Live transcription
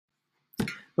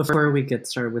Before we get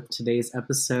started with today's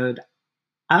episode,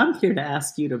 I'm here to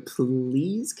ask you to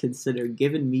please consider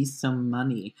giving me some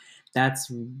money. That's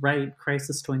right,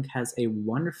 Crisis Twink has a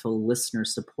wonderful listener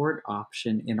support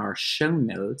option in our show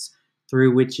notes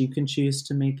through which you can choose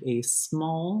to make a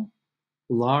small,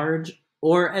 large,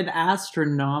 or an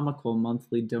astronomical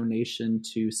monthly donation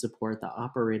to support the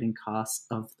operating costs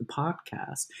of the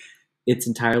podcast. It's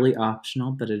entirely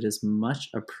optional, but it is much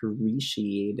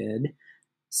appreciated.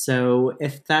 So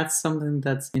if that's something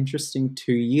that's interesting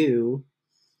to you,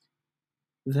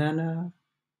 then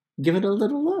give it a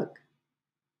little look.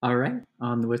 All right,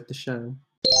 on with the show.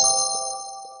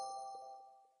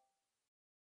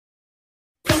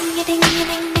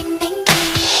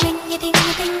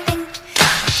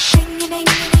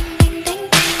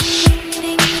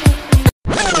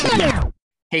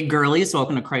 Hey girlies,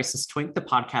 welcome to Crisis Twink, the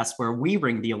podcast where we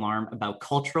ring the alarm about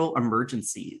cultural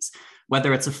emergencies.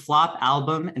 Whether it's a flop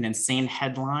album, an insane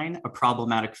headline, a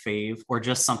problematic fave, or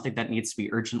just something that needs to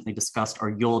be urgently discussed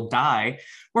or you'll die,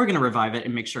 we're going to revive it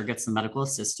and make sure it gets the medical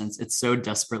assistance it so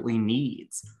desperately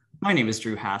needs. My name is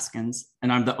Drew Haskins,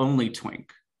 and I'm the only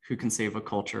twink who can save a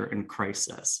culture in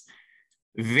crisis.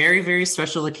 Very, very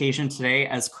special occasion today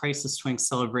as Crisis Twink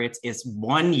celebrates its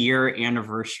 1 year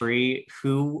anniversary.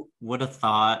 Who would have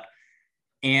thought?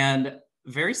 And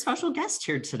very special guest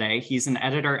here today. He's an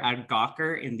editor at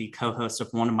Gawker and the co-host of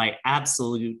one of my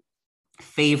absolute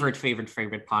favorite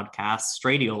podcasts,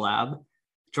 Radiolab,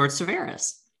 George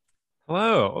Civeris.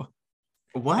 Hello.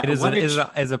 What? It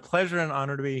is a pleasure and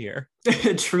honor to be here.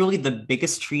 Truly the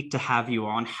biggest treat to have you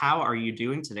on. How are you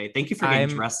doing today? Thank you for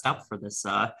getting dressed up for this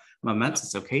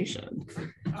momentous occasion.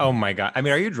 Oh my God. I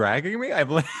mean, are you dragging me?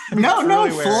 No,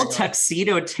 full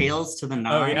tuxedo, tails to the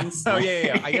nines. Oh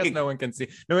yeah. I guess no one can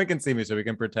see me, so we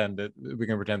can pretend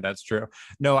that's true.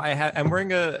 No, I'm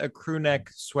wearing a crew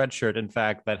neck sweatshirt, in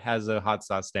fact, that has a hot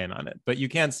sauce stain on it, but you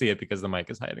can't see it because the mic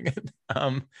is hiding it.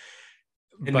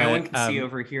 And no one can see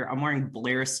over here. I'm wearing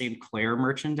Blair St. Clair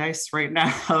merchandise right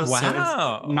now. Wow.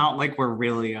 So it's not like we're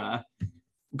really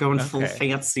going full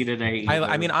fancy today.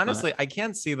 I mean, honestly, I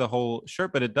can't see the whole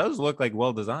shirt, but it does look like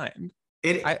well designed.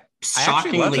 It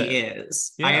shockingly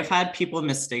is. Yeah. I have had people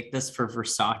mistake this for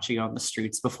Versace on the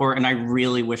streets before, and I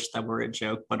really wish that were a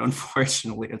joke, but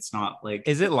unfortunately it's not. Like,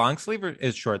 is it long sleeve or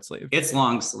is short sleeve? It's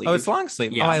long sleeve. Oh, it's long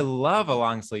sleeve. Yeah. Oh, I love a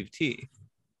long sleeve tee.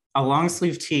 A long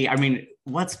sleeve tee. I mean,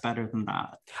 what's better than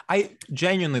that? I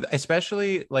genuinely,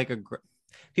 especially like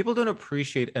people don't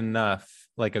appreciate enough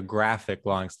like a graphic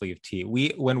long sleeve tee.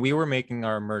 When we were making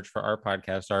our merch for our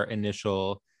podcast, our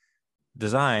initial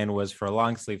design was for a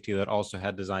long sleeve tee that also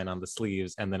had design on the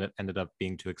sleeves, and then it ended up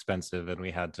being too expensive, and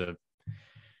we had to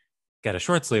get a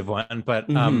short sleeve one. But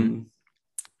and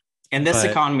this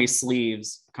economy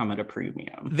sleeves come at a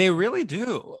premium. They really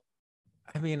do.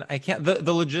 I mean, I can't.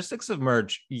 The logistics of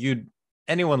merch,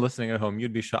 anyone listening at home,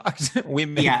 you'd be shocked. We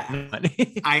make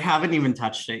money. I haven't even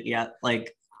touched it yet.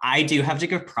 Like, I do have to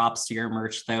give props to your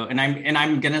merch though, and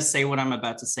I'm gonna say what I'm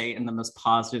about to say in the most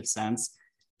positive sense.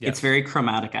 Yes. It's very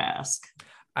Chromatica-esque.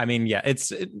 I mean, yeah,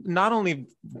 it's not only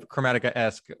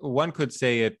Chromatica-esque. One could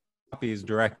say it copies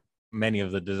direct many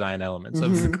of the design elements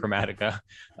of Chromatica,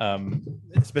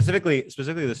 specifically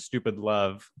the Stupid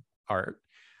Love art.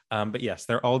 But yes,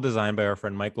 they're all designed by our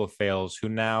friend Michael Fales, who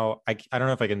now, I don't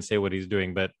know if I can say what he's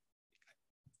doing, but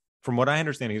from what I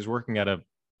understand, he's working at a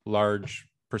large,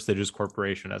 prestigious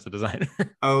corporation as a designer.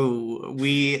 Oh,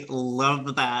 we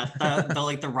love that.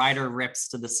 The writer rips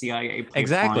to the CIA pipeline,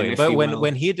 exactly. But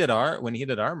when he did our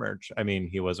merch, I mean,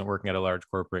 he wasn't working at a large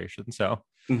corporation. So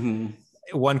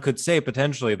one could say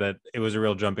potentially that it was a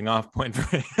real jumping off point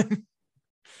for him.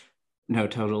 No,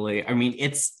 totally. I mean,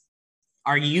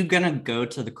 are you gonna go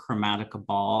to the Chromatica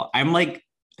ball? I'm like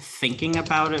thinking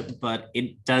about it, but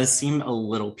it does seem a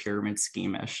little pyramid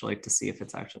scheme-ish, like to see if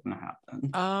it's actually gonna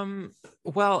happen.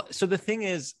 Well, so the thing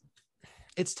is,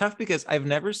 it's tough because I've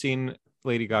never seen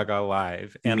Lady Gaga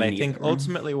live, and I think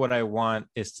ultimately what I want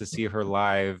is to see her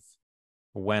live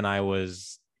when I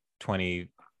was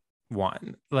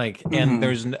 21. Like, and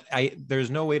there's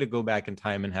no way to go back in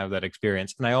time and have that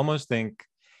experience, and I almost think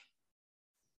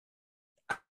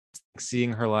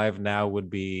seeing her live now would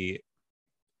be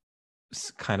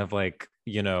kind of like,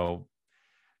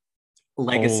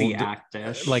 legacy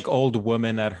actish, like old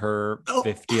woman at her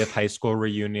 50th high school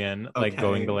reunion, like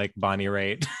going to like Bonnie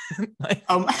Raitt.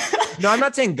 No, I'm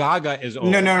not saying Gaga is old.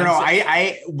 No.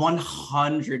 I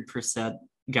 100%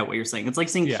 get what you're saying. It's like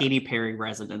seeing Katy Perry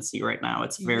residency right now.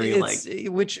 It's very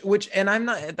which and I'm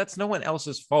not, that's no one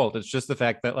else's fault. It's just the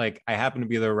fact that like I happen to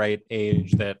be the right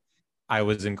age that I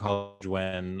was in college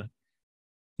when,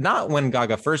 not when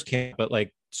Gaga first came, but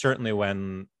like certainly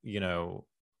when,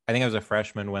 I think I was a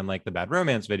freshman when like the Bad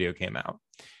Romance video came out.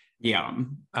 Yeah.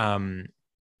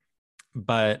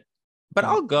 But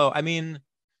I'll go. I mean,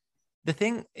 the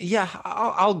thing, yeah,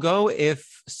 I'll go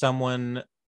if someone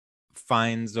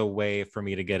finds a way for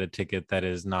me to get a ticket that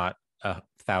is not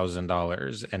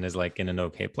 $1,000 and is like in an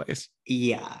okay place.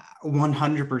 Yeah,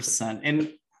 100%.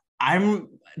 And I'm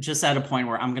just at a point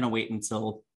where I'm gonna wait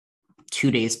until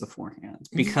 2 days beforehand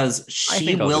because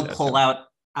she will pull out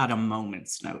at a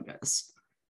moment's notice.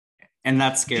 And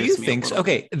that scares me. Do you think so?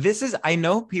 Okay, this is, I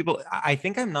know people, I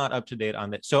think I'm not up to date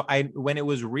on this. So when it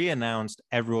was re-announced,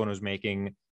 everyone was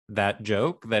making that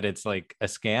joke that it's like a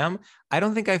scam. I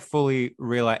don't think I fully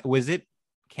realized, was it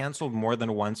canceled more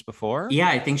than once before? Yeah,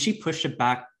 I think she pushed it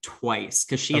back twice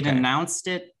because she had announced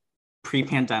it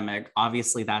pre-pandemic.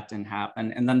 Obviously that didn't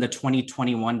happen. And then the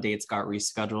 2021 dates got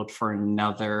rescheduled for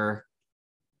another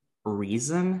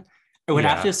reason. I would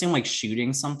have to assume like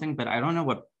shooting something, but I don't know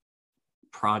what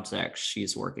project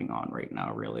she's working on right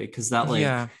now, really, because that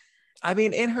like I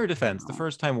mean, in her defense, the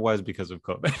first time was because of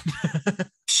COVID.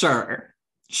 Sure.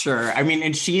 I mean,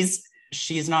 and she's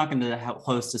not going to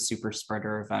host a super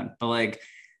spreader event, but like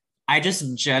I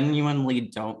just genuinely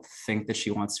don't think that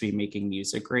she wants to be making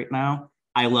music right now.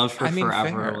 I love her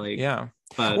forever. Fair. Like, yeah,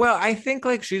 but well, I think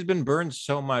like she's been burned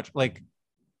so much. Like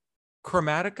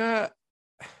Chromatica,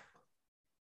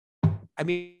 I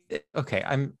mean,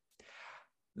 okay,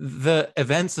 the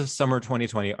events of summer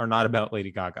 2020 are not about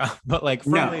Lady Gaga, but like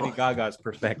from Lady Gaga's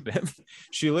perspective,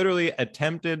 she literally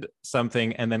attempted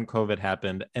something and then COVID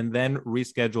happened and then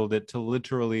rescheduled it to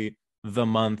literally the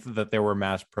month that there were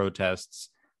mass protests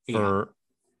for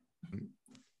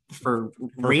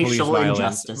racial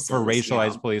injustice, for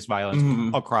racialized police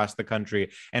violence across the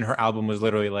country. And her album was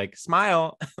literally like,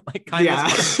 smile, like kind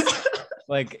of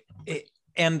like it,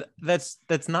 and that's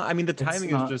not, I mean, the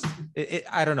timing is just,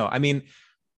 I don't know. I mean,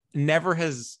 never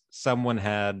has someone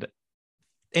had,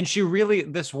 and she really,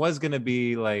 this was going to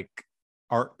be like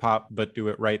art pop, but do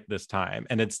it right this time.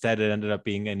 And instead it ended up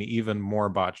being an even more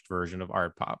botched version of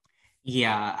art pop.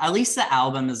 Yeah, at least the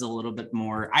album is a little bit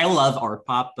more, I love art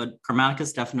pop, but Chromatica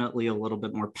is definitely a little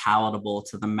bit more palatable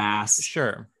to the mass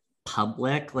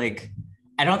public. Like,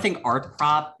 I don't think art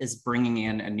pop is bringing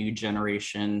in a new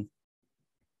generation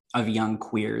of young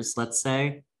queers, let's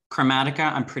say.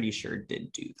 Chromatica, I'm pretty sure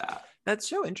did do that. That's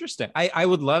so interesting. I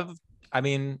would love, I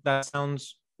mean, that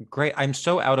sounds great. I'm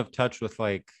so out of touch with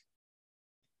like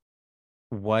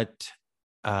what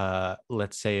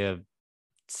let's say a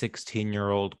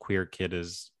 16-year-old queer kid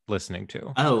is listening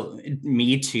to. Oh,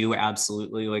 me too,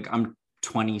 absolutely. Like I'm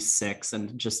 26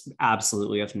 and just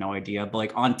absolutely have no idea. But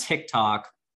like on TikTok,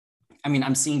 I mean,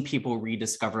 I'm seeing people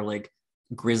rediscover like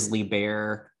Grizzly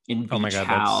Bear in Beach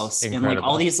House and like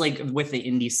all these like with the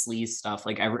indie sleaze stuff,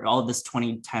 like all this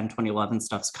 2010 2011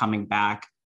 stuff's coming back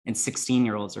and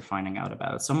 16-year-olds are finding out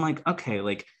about it. So I'm like, okay,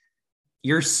 like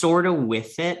you're sort of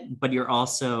with it, but you're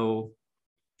also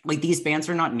like, these bands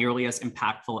are not nearly as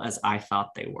impactful as I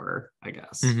thought they were, I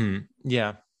guess.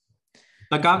 Yeah,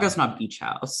 but Gaga's not Beach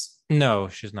House. No,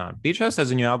 she's not. Beach House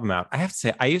has a new album out. I have to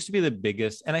say, I used to be the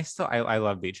biggest, and I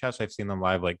love Beach House. I've seen them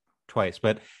live like twice,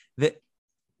 but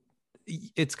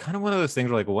it's kind of one of those things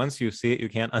where like once you see it, you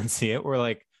can't unsee it. Where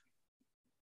like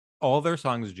all their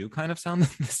songs do kind of sound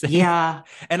the same. Yeah,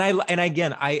 and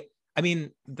I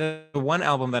mean the one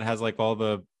album that has like all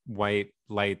the white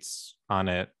lights on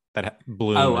it that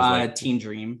Bloom. Oh, like, Teen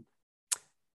Dream.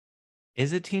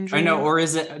 Is it Teen Dream? I know, or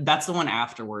is it? That's the one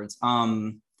afterwards.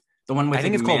 The one with I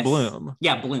think it's called Bloom.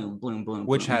 Yeah, Bloom,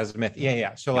 which has Myth.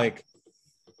 Yeah. So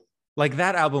like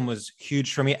that album was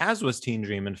huge for me, as was Teen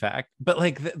Dream, in fact. But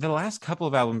like the last couple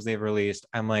of albums they've released,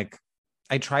 I'm like,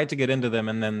 I tried to get into them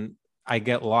and then I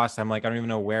get lost. I'm like, I don't even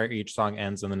know where each song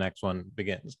ends and the next one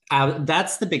begins.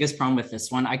 That's the biggest problem with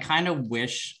this one. I kind of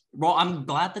wish, well, I'm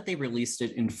glad that they released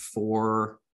it in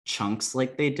 4 chunks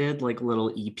like they did, like little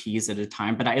EPs at a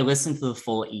time. But I listened to the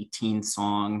full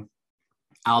 18-song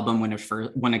album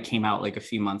when it came out like a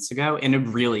few months ago. And it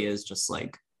really is just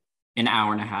like an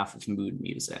hour and a half of mood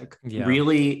music,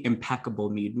 really impeccable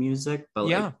mood music. But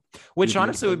like, which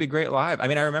honestly would be great live. I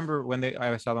mean, I remember when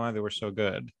I saw them live, they were so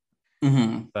good.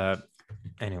 But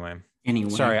anyway,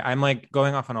 sorry, I'm like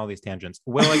going off on all these tangents.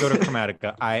 Will I go to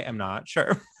Chromatica? I am not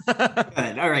sure.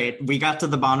 Good. All right, we got to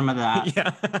the bottom of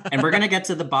that. And we're gonna get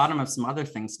to the bottom of some other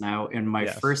things now in my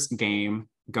first game,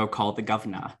 Go Call the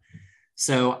Governor.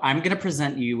 So I'm going to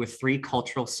present you with 3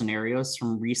 cultural scenarios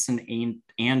from recent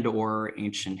and or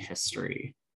ancient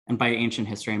history. And by ancient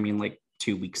history, I mean like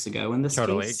 2 weeks ago in this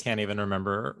case. Can't even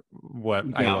remember what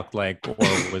I looked like or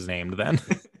was named then.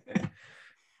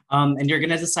 And you're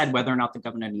going to decide whether or not the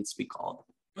governor needs to be called.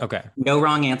 Okay. No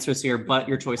wrong answers here, but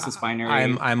your choice is binary.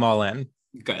 I'm all in.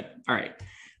 Good. All right.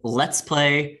 Let's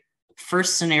play.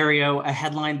 First scenario, a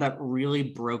headline that really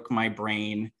broke my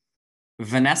brain.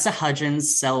 Vanessa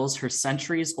Hudgens sells her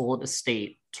centuries-old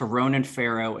estate to Ronan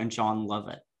Farrow and John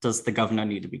Lovett. Does the governor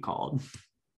need to be called?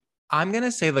 I'm going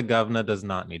to say the governor does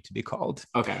not need to be called.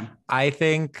 Okay. I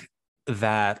think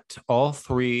that all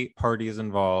three parties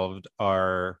involved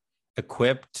are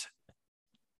equipped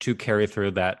to carry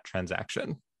through that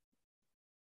transaction.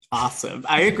 Awesome.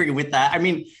 I agree with that. I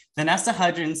mean, Vanessa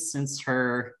Hudgens, since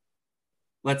her,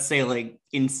 let's say, like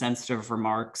insensitive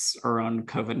remarks around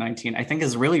COVID-19, I think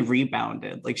has really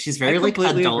rebounded. Like she's very like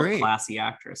adult, classy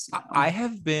actress now.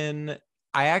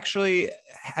 I actually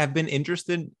have been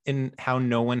interested in how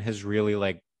no one has really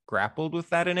like grappled with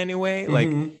that in any way. Like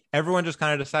everyone just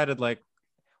kind of decided like,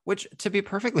 which to be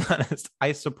perfectly honest,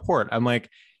 I support. I'm like,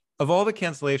 of all the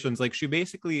cancellations, like she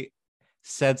basically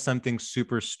said something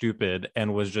super stupid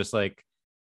and was just like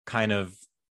kind of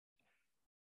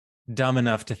dumb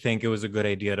enough to think it was a good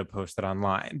idea to post it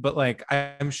online. But like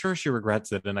I'm sure she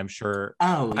regrets it, and I'm sure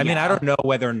I mean, I don't know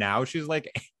whether now she's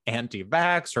like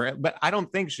anti-vax or, but I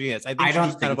don't think she is. I think she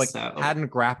just kind of like hadn't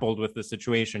grappled with the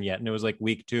situation yet, and it was like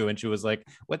week 2 and she was like,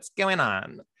 what's going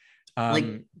on? Like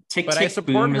Tick but Tick I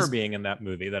support Boom her being in that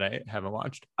movie that I haven't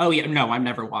watched. Oh yeah, no, I'm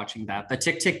never watching that. The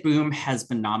Tick Tick Boom has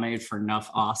been nominated for enough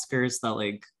Oscars that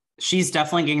like she's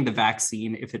definitely getting the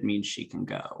vaccine if it means she can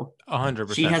go.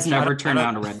 100%. She has never turned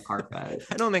down a red carpet.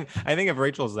 I think if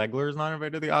Rachel Zegler is not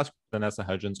invited to the Oscars, Vanessa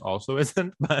Hudgens also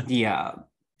isn't. But yeah,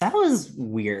 that was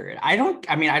weird. I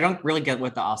don't really get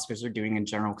what the Oscars are doing in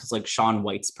general because like Shaun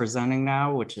White's presenting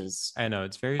now, which is I know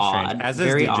it's very odd, strange. As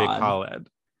very is DJ odd. Khaled.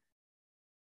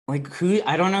 Like who?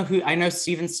 I don't know who. I know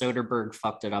Steven Soderbergh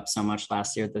fucked it up so much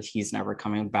last year that he's never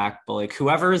coming back. But like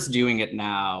whoever is doing it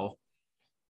now,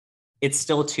 it's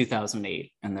still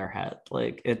 2008 in their head.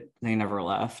 Like they never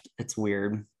left. It's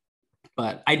weird.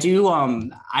 But I do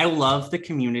I love the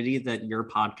community that your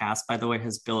podcast, by the way,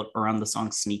 has built around the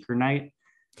song Sneaker Night.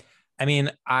 I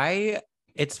mean,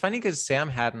 it's funny because Sam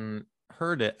hadn't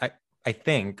heard it. I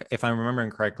think if I'm remembering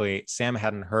correctly, Sam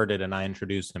hadn't heard it and I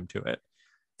introduced him to it.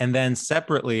 And then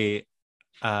separately,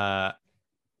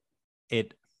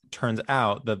 it turns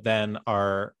out that then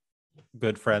our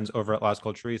good friends over at Las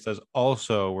Culturistas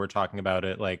also were talking about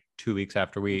it like 2 weeks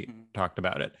after we talked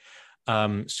about it.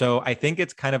 So I think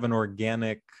it's kind of an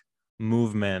organic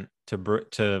movement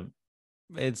to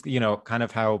it's, you know, kind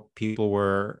of how people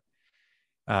were.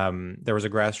 There was a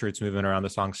grassroots movement around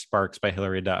the song Sparks by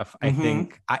Hilary Duff. I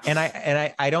think,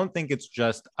 I don't think it's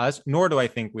just us, nor do I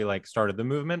think we like started the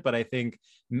movement, but I think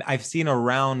I've seen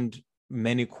around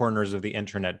many corners of the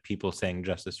internet people saying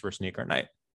justice for Sneaker Night.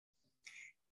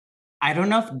 I don't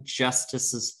know if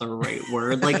justice is the right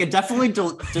word. Like it definitely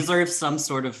deserves some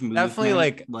sort of movement. Definitely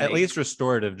like at least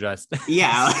restorative justice.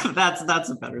 Yeah, that's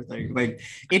a better thing. Like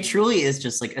it truly is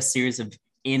just like a series of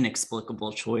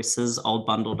inexplicable choices all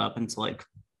bundled up into like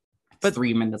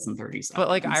 3 minutes and 30 seconds. But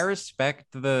like I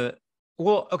respect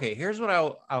okay, here's what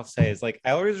I'll say is like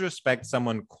I always respect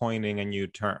someone coining a new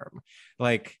term.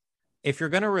 Like if you're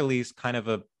going to release kind of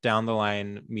a down the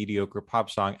line mediocre pop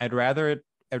song, I'd rather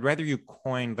you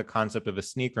coin the concept of a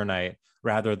sneaker night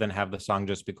rather than have the song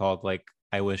just be called like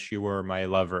I wish you were my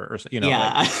lover, or you know.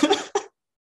 Yeah.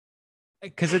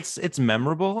 Because it's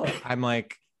memorable. I'm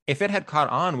like, if it had caught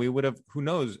on, we would have, who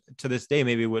knows, to this day,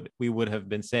 maybe we would have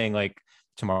been saying like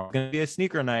tomorrow's gonna be a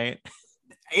sneaker night.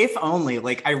 If only.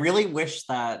 Like I really wish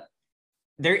that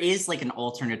there is like an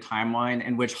alternate timeline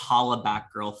in which Holla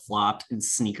Back Girl flopped and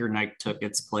Sneaker Night took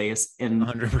its place. And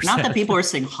 100%. Not that people are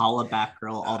saying Holla Back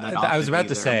Girl all that often. I was about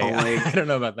to say, like, I don't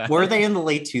know about that. Were they in the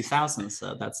late 2000s?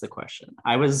 So that's the question.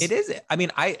 It is. I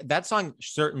mean, that song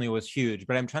certainly was huge,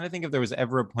 but I'm trying to think if there was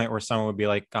ever a point where someone would be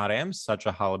like, God, I am such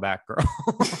a Holla Back Girl.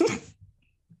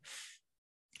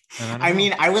 I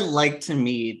mean, I would like to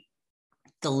meet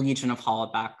the legion of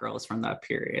Holla Back Girls from that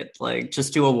period. Like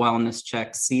just do a wellness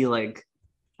check, see like,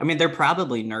 I mean, they're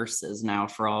probably nurses now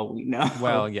for all we know.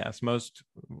 Well, yes, most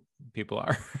people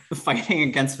are. Fighting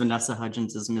against Vanessa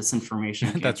Hudgens'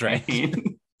 misinformation. That's right.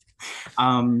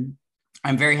 I'm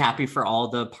very happy for all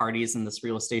the parties in this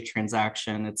real estate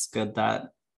transaction. It's good that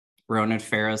Ronan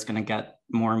Farrow is going to get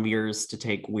more mirrors to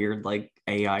take weird like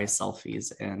AI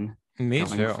selfies in. Me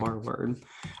going too. Forward.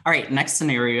 All right, next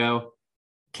scenario.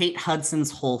 Kate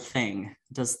Hudson's whole thing.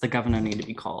 Does the governor need to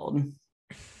be called?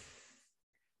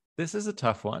 This is a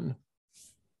tough one.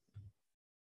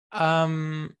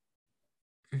 You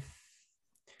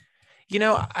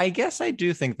know, I guess I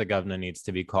do think the governor needs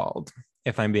to be called,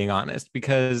 if I'm being honest,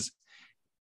 because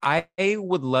I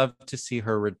would love to see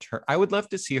her return. I would love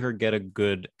to see her get a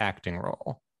good acting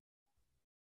role.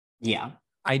 Yeah.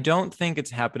 I don't think it's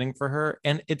happening for her.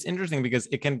 And it's interesting because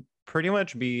it can pretty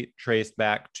much be traced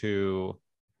back to,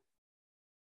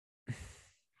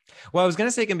 well, I was going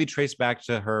to say it can be traced back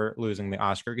to her losing the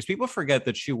Oscar, because people forget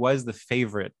that she was the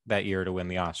favorite that year to win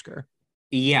the Oscar.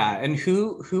 Yeah. And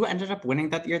who ended up winning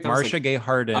that year? That was Marcia Gay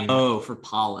Harden. Oh, for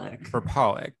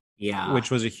Pollock. Yeah. Which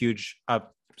was a huge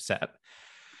upset.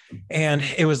 And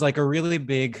it was like a really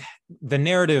big, the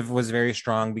narrative was very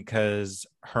strong because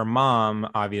her mom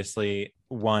obviously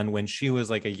won when she was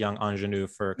like a young ingenue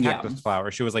for Cactus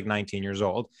Flower. She was like 19 years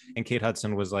old. And Kate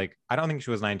Hudson was like, I don't think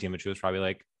she was 19, but she was probably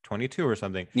like 22 or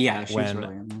something. Yeah, she was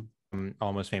when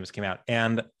Almost Famous came out.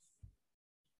 And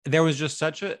there was just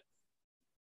such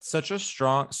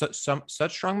strong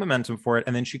momentum for it.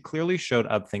 And then she clearly showed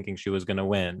up thinking she was going to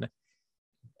win.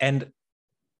 And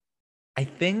I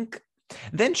think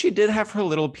then she did have her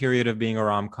little period of being a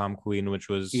rom-com queen, which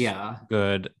was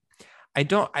good.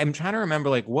 I'm trying to remember,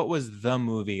 like, what was the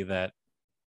movie that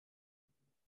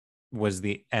was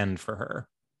the end for her?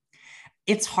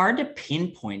 It's hard to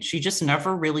pinpoint. She just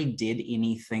never really did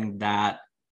anything that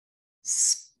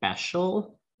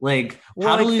special. Like,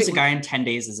 How to Lose a Guy in 10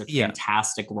 Days is a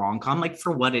fantastic rom-com, like,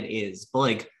 for what it is. But,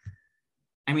 like,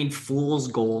 I mean, Fool's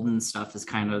Gold and stuff is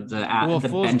kind of the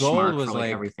benchmark for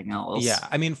like everything else. Yeah,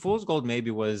 I mean, Fool's Gold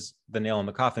maybe was the nail in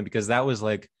the coffin, because that was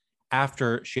like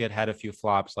after she had a few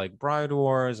flops like Bride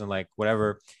Wars and like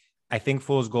whatever. I think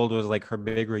Fool's Gold was like her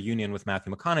big reunion with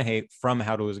Matthew McConaughey from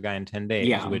How to Lose a Guy in 10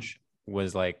 Days, which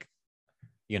was like,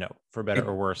 for better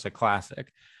or worse, a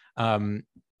classic.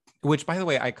 Which, by the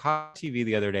way, I caught TV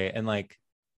the other day, and like,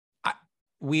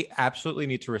 we absolutely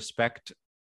need to respect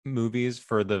movies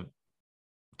for the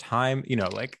time,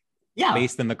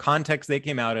 based in the context they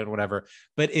came out in, whatever.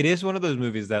 But it is one of those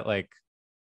movies that, like,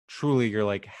 truly you're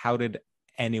like, how did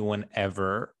anyone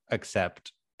ever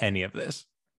accept any of this?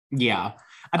 Yeah,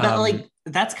 I bet like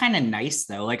that's kind of nice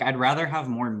though. Like, I'd rather have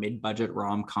more mid-budget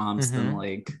rom-coms than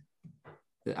like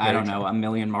I don't know, a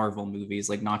million Marvel movies.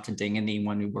 Like, not to ding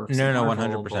anyone who works. No,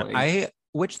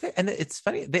 100%. And it's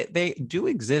funny, they do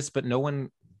exist, but no one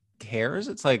cares.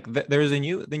 It's like there's the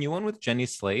new one with Jenny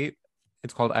Slate.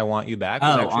 It's called I Want You Back. It's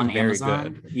actually on very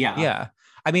Amazon? good. Yeah.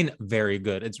 I mean, very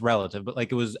good. It's relative, but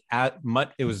like it was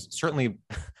certainly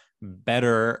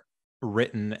better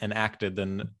written and acted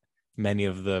than many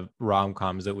of the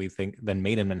rom-coms that we think than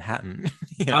Made in Manhattan.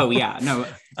 Oh yeah, no.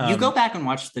 You go back and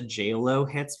watch the J-Lo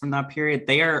hits from that period.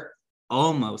 They are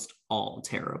almost all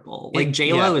terrible. Like,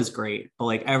 J-Lo is great, but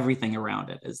like everything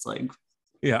around it is like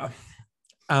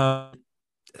but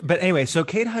anyway, so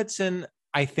Kate Hudson,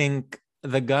 I think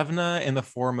the governor, in the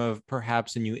form of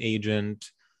perhaps a new agent,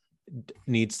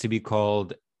 needs to be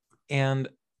called. And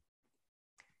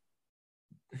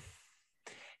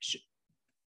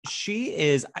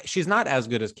she's not as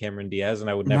good as Cameron Diaz, and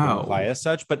I would never imply as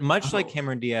such, but much like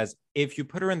Cameron Diaz, if you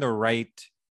put her in the right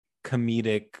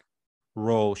comedic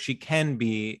role, she can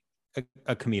be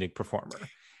a comedic performer.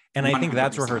 And 100%. I think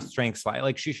that's where her strengths lie.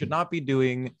 Like, she should not be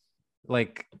doing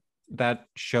like that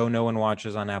show no one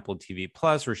watches on Apple TV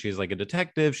Plus, where she's like a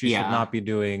detective. She should not be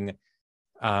doing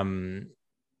that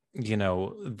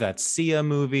Sia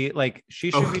movie. Like,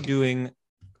 she should be doing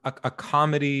a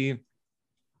comedy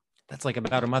that's like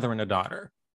about a mother and a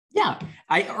daughter. Yeah.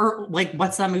 Or like,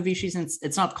 what's that movie she's in?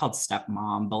 It's not called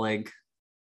Stepmom, but like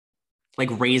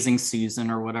Raising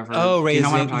Susan or whatever. Oh, Raising. You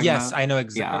know what I'm talking about? I know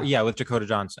exactly. Yeah, with Dakota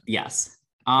Johnson. Yes.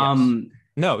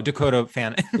 No, Dakota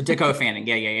Fanning. Dakota Fanning.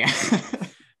 Yeah.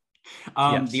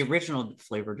 The original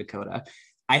flavor Dakota.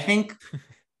 I think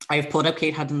I've pulled up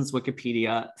Kate Hudson's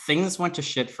Wikipedia. Things went to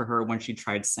shit for her when she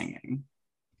tried singing,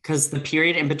 because the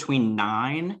period in between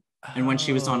 9 and when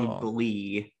she was on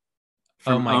Glee,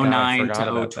 from 09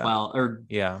 to 012 or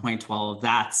 2012,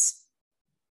 that's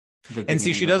and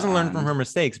see, she doesn't learn from her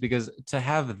mistakes, because to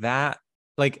have that,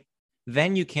 like,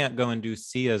 then you can't go and do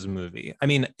Sia's movie. I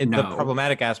mean, the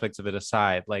problematic aspects of it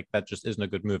aside, like, that just isn't a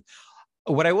good move.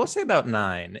 What I will say about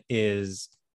 9 is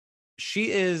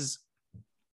she is,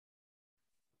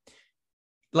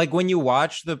 like, when you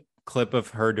watch the clip of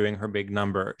her doing her big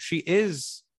number, she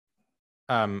is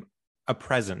a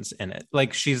presence in it.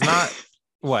 Like, she's not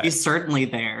what? She's certainly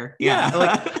there. Yeah.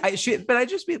 Like, I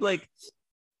just mean, like,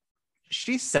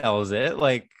 she sells it.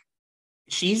 Like,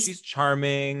 she's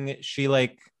charming. She,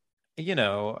 like,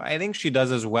 I think she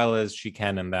does as well as she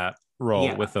can in that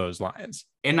role with those lines.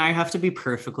 And I have to be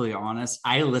perfectly honest,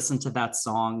 I listen to that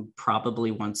song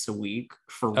probably once a week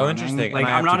for running. Interesting. Like,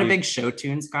 I'm not a big show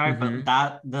tunes guy,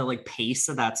 but the like pace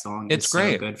of that song is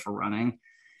great. So good for running.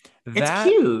 It's That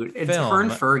cute. It's her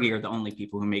and film, Fergie are the only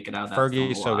people who make it out of that film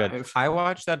Fergie is so good. alive. I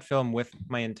watched that film with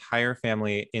my entire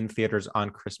family in theaters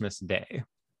on Christmas Day.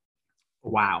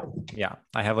 Wow. Yeah,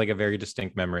 I have like a very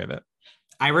distinct memory of it.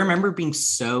 I remember being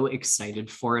so excited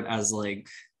for it as like,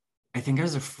 I think I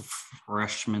was a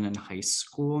freshman in high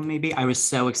school, maybe. I was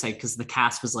so excited because the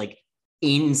cast was like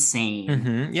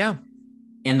insane. Yeah.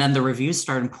 And then the reviews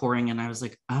started pouring, and I was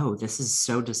like, oh, this is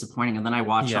so disappointing. And then I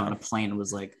watched it Yeah. on a plane and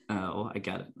was like, oh, I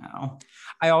get it now.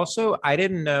 I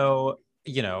didn't know,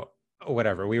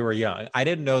 whatever, we were young. I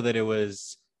didn't know that it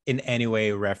was in any way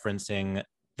referencing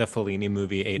the Fellini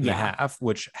movie Eight and a Yeah. Half,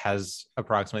 which has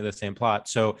approximately the same plot.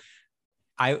 So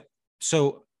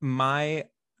my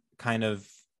kind of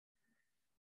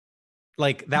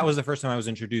like, that was the first time I was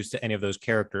introduced to any of those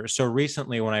characters. So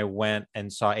recently when I went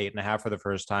and saw Eight and a Half for the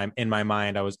first time, in my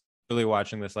mind, I was really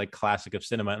watching this like classic of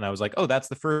cinema, and I was like, oh, that's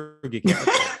the Fergie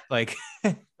character. Like,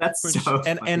 That's which, so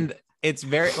and it's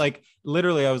very like,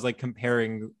 literally I was like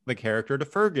comparing the character to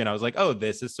Fergie, and I was like, oh,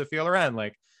 this is Sophia Loren.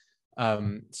 Like,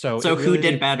 so who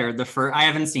did better? I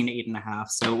haven't seen Eight and a Half.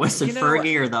 So was it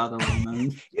Fergie or the other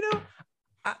woman?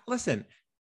 Listen,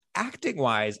 acting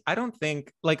wise, I don't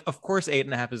think, like, of course Eight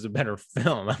and a Half is a better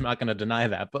film. I'm not going to deny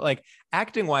that, but like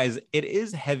acting wise, it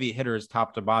is heavy hitters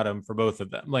top to bottom for both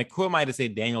of them. Like, who am I to say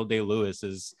Daniel Day-Lewis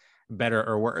is better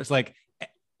or worse? Like,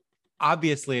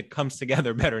 obviously it comes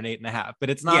together better in Eight and a Half, but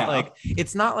it's not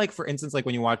like, for instance, like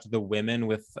when you watch The Women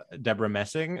with Deborah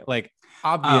Messing, like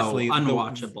obviously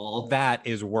unwatchable. That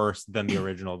is worse than the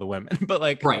original The Women. But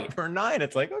like for Nine,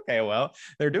 it's like, okay, well,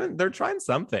 they're trying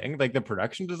something. Like the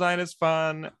production design is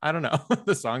fun. I don't know.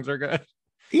 The songs are good.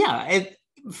 Yeah,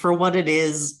 for what it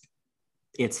is,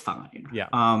 it's fine.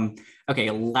 Yeah. Okay,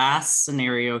 last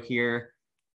scenario here.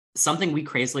 Something we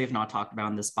crazily have not talked about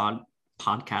in this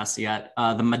podcast yet.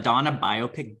 The Madonna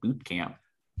biopic boot camp.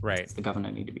 Right. Does the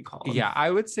governor need to be called? Yeah, I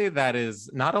would say that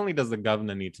is, not only does the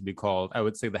governor need to be called, I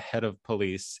would say the head of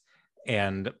police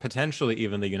and potentially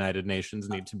even the United Nations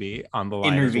need to be on the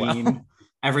line as well.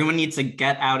 Everyone needs to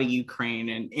get out of Ukraine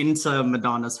and into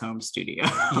Madonna's home studio.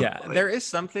 Yeah, there is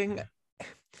something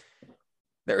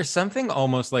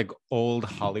almost like old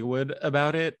Hollywood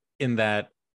about it, in that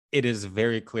it is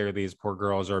very clear these poor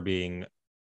girls are being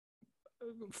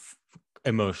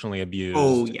emotionally abused.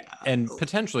 Oh yeah. And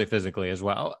potentially physically as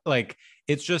well. Like,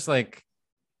 it's just like,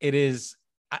 it is,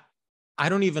 I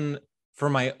don't even, for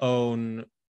my own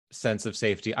sense of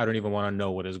safety, I don't even want to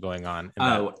know what is going on in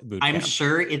that boot camp. I'm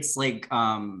sure it's like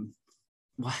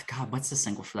what's the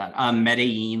single for that?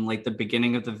 Medellin, like the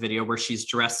beginning of the video where she's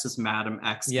dressed as Madam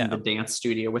X in the dance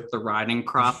studio with the riding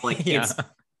crop. Like it's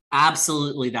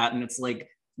absolutely that. And it's like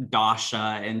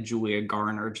Dasha and Julia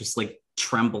Garner just like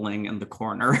trembling in the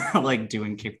corner, like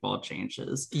doing kickball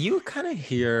changes. You kind of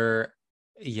hear,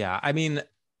 I mean,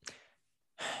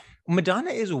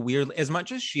 Madonna is weird. As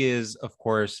much as she is, of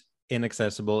course,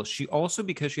 inaccessible, she also,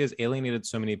 because she has alienated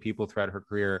so many people throughout her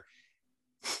career,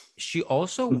 she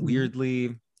also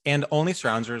weirdly, and only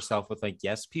surrounds herself with like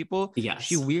yes people. Yes.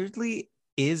 She weirdly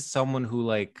is someone who,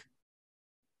 like,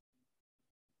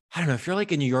 I don't know, if you're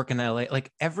like in New York and LA,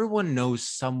 like everyone knows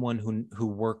someone who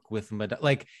worked with Madonna.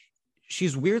 Like,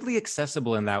 she's weirdly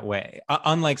accessible in that way,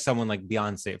 unlike someone like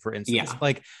Beyonce, for instance.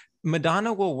 Like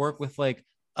Madonna will work with like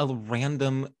a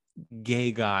random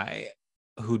gay guy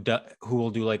who will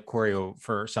do like choreo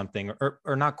for something,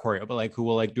 or not choreo, but like who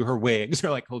will like do her wigs, or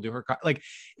like who'll do her like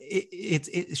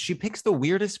she picks the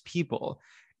weirdest people.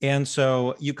 And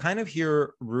so you kind of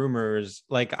hear rumors.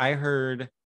 Like I heard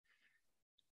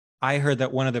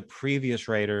that one of the previous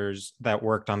writers that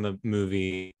worked on the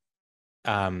movie,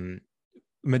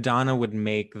 Madonna would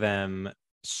make them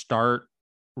start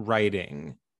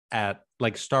writing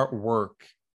start work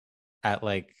at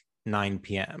like 9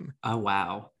 p.m. Oh,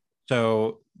 wow.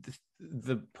 So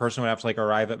the person would have to like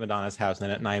arrive at Madonna's house, and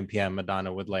then at 9 p.m.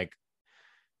 Madonna would like,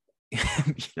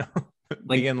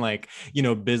 be in like,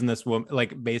 businesswoman,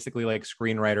 like basically like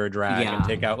screenwriter drag, and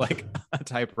take out like a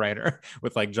typewriter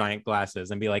with like giant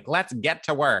glasses and be like, let's get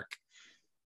to work.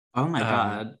 Oh my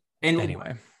God. And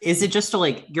anyway, is it just to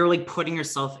like, you're like putting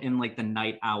yourself in like the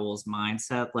Night Owl's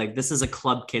mindset? Like, this is a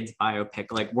Club Kids biopic.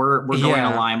 Like we're going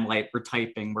to Limelight, we're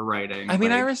typing, we're writing. I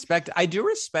mean, I do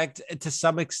respect to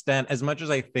some extent, as much as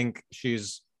I think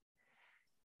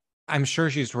I'm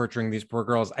sure she's torturing these poor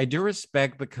girls. I do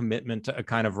respect the commitment to a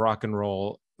kind of rock and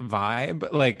roll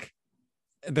vibe. Like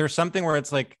there's something where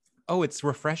it's like, oh, it's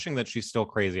refreshing that she's still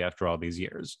crazy after all these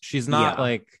years. She's not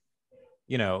like,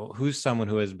 who's someone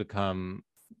who has become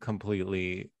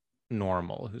completely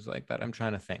normal, who's like that. I'm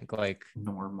trying to think, like,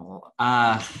 normal.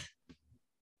 I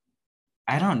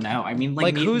don't know. I mean,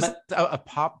 like who's a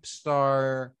pop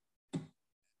star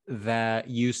that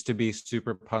used to be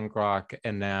super punk rock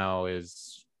and now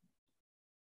is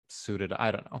suited.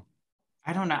 I don't know.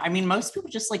 I don't know. I mean, most people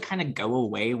just like kind of go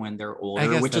away when they're I older,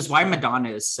 guess which is that's why true. Madonna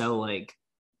is so like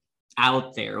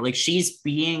out there. Like she's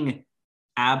being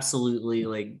absolutely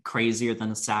like crazier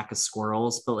than a sack of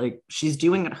squirrels, but like she's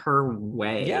doing it her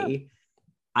Yeah. way.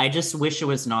 I just wish it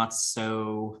was not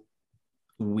so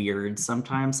weird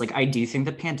sometimes. Like I do think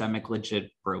the pandemic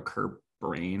legit broke her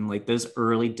brain. Like those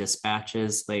early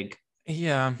dispatches, like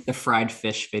Yeah. the fried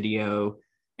fish video,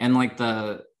 and like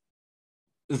the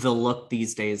look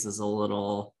these days is a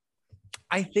little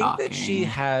I think that she shocking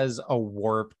has a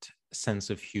warped sense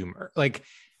of humor. Like, for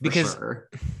because sure.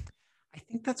 I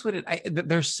think that's what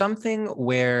there's something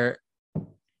where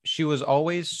she was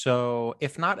always so,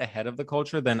 if not ahead of the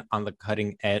culture, then on the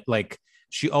cutting edge. Like,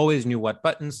 she always knew what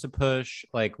buttons to push,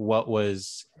 like what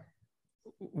was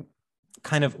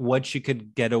kind of what she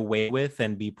could get away with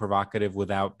and be provocative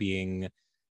without being,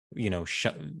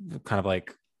 kind of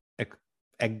like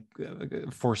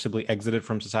forcibly exited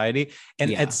from society.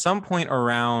 And at Yeah. some point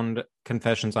around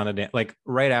Confessions on a Dance, like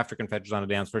right after Confessions on a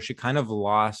Dance Floor, she kind of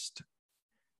lost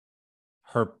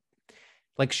her,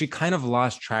 like she kind of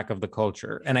lost track of the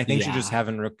culture, and I think she just Yeah.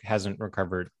 hasn't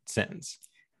recovered since.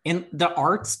 And the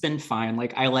art's been fine.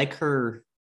 Like I like her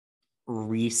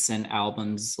recent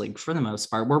albums, like for the most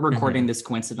part. We're recording Mm-hmm. this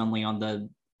coincidentally on the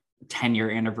 10-year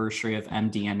anniversary of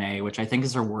MDNA, which I think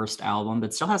is her worst album,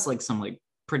 but still has like some like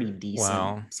pretty decent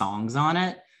Wow. songs on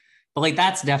it. But like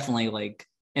that's definitely like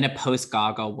in a post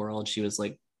Gaga world, she was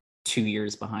like 2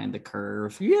 years behind the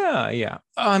curve. Yeah.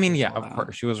 Oh, I mean, yeah, of Wow.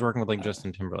 course. She was working with like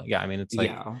Justin Timberlake. Yeah, I mean, it's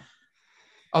like, Yeah.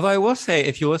 although I will say,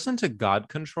 if you listen to God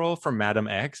Control from Madam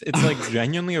X, it's like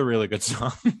genuinely a really good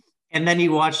song. And then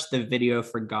you watch the video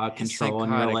for God It's Control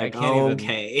and you're psychotic. I like, can't even,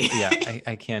 okay. yeah,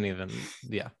 I can't even,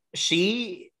 yeah.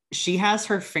 She has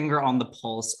her finger on the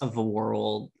pulse of a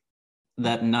world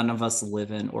that none of us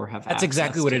live in or have That's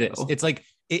exactly access what it is. to. It's like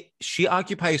she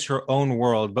occupies her own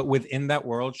world, but within that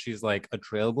world, she's like a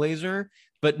trailblazer,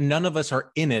 but none of us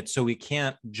are in it. So we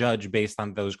can't judge based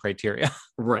on those criteria.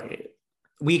 Right.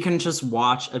 We can just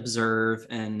watch, observe,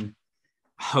 and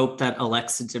hope that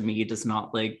Alexa Demie does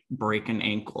not like break an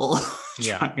ankle.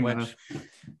 Yeah. trying to,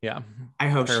 Yeah. I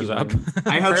hope she Prayers up. wins.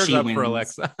 I hope Prayers she up for wins.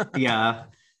 Alexa. Yeah.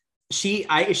 She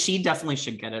definitely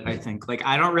should get it, I think. Like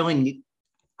I don't really need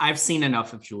I've seen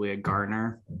enough of Julia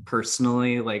Garner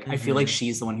personally. Like I feel like Mm-hmm.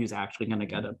 she's the one who's actually gonna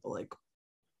get it, but like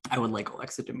I would like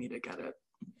Alexa Demie to get it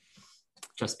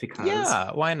just because.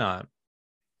 Yeah. Why not?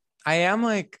 I am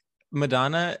like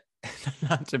Madonna,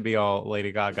 not to be all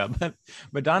Lady Gaga, but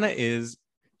Madonna is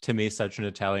to me such an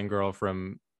Italian girl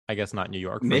from, I guess not New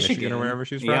York, from Michigan or Michigan. wherever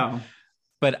she's from. Yeah.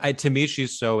 But to me,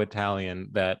 she's so Italian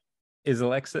that is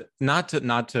Alexa, not to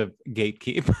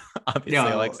gatekeep. Obviously,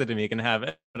 No. Alexa Demie can have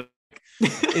it. But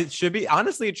it should be,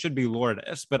 honestly, it should be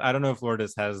Lourdes, but I don't know if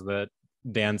Lourdes has the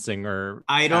dancing or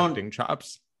I don't acting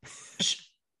chops.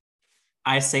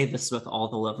 I say this with all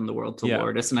the love in the world to Yeah.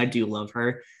 Lourdes, and I do love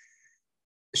her.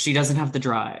 She doesn't have the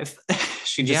drive.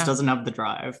 She just Yeah. doesn't have the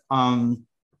drive.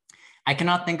 I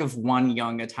cannot think of one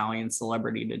young Italian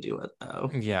celebrity to do it though.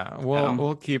 Yeah. Well, So,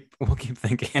 we'll keep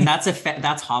thinking. and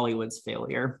that's Hollywood's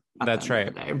failure at the That's end right.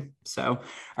 of the day. So, all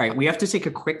right, we have to take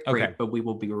a quick break, Okay. but we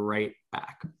will be right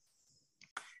back.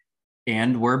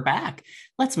 And we're back.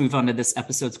 Let's move on to this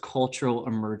episode's cultural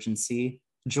emergency.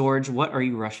 George, what are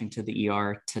you rushing to the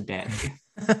ER today?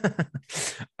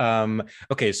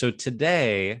 Okay, so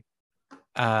today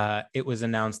it was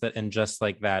announced that And Just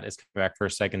Like That is coming back for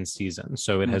a second season.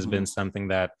 So it has been something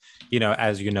that,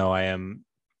 as you know, I am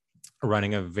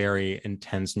running a very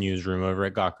intense newsroom over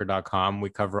at gawker.com.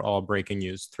 We cover all breaking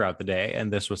news throughout the day,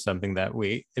 and this was something that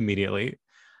we immediately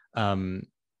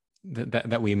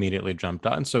that we immediately jumped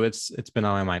on. So it's been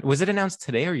on my mind. Was it announced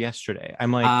today or yesterday?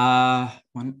 I'm like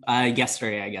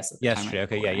yesterday, I guess. At the yesterday. time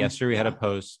Okay, yeah, yesterday we had a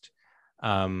post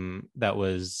that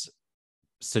was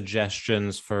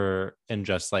suggestions for And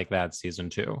Just Like That season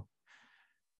 2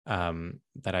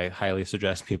 that I highly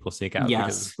suggest people seek out.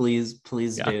 Yes, because,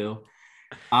 please yeah. do.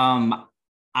 I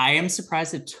am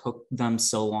surprised it took them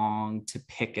so long to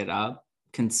pick it up,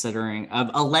 considering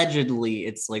allegedly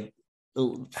it's like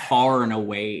far and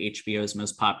away HBO's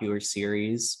most popular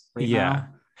series right now.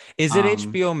 Is it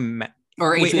HBO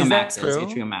or Wait, HBO is Max that is true?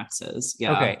 HBO Max is,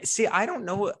 yeah. Okay. See, I don't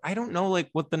know like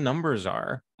what the numbers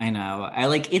are. I know. I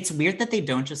like it's weird that they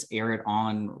don't just air it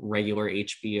on regular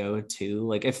HBO too.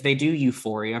 Like if they do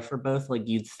Euphoria for both, like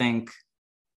you'd think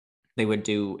they would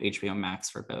do HBO Max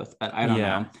for both, but I don't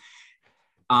know.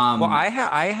 Well,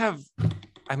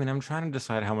 I mean, I'm trying to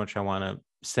decide how much I want to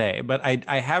say, but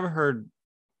I have heard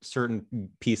certain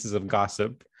pieces of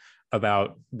gossip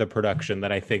about the production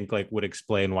that I think like would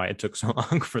explain why it took so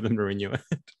long for them to renew it.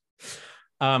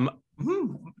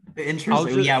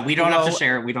 Interesting. Yeah, we don't have to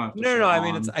share it. We don't have to share no. it I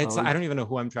mean, it's I don't even know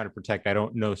who I'm trying to protect. I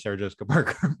don't know Sarah Jessica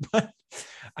Parker, but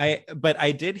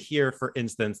I did hear, for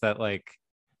instance, that like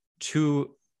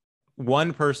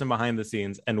one person behind the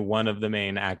scenes and one of the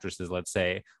main actresses, let's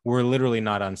say, were literally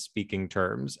not on speaking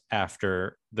terms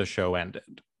after the show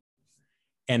ended.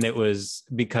 And it was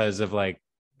because of like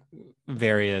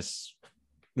various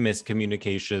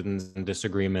miscommunications and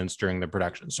disagreements during the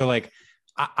production. So like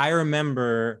I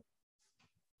remember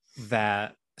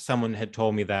that someone had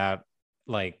told me that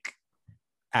like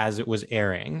as it was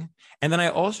airing. And then I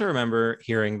also remember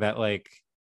hearing that like,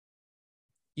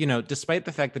 you know, despite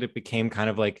the fact that it became kind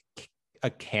of like a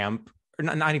camp, or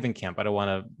not even camp, I don't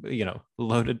want to, you know,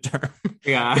 loaded term.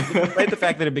 Yeah. Despite the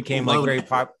fact that it became like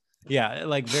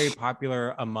very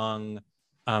popular among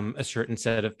a certain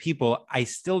set of people, I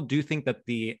still do think that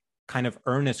the kind of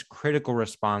earnest critical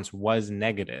response was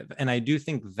negative. And I do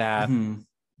think that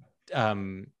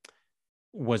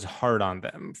was hard on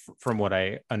them from what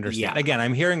I understand. Again,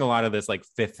 I'm hearing a lot of this like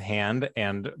fifth hand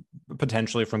and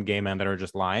potentially from gay men that are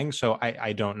just lying. So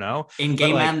I don't know. In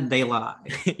gay men, they lie.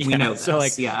 We know this. So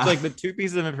like the two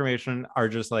pieces of information are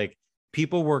just like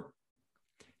people were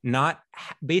not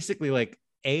basically like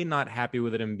A, not happy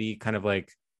with it, and B, kind of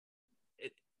like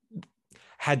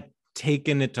had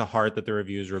taken it to heart that the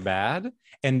reviews were bad,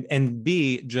 and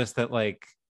B, just that like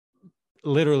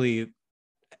literally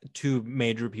two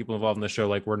major people involved in the show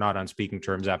like were not on speaking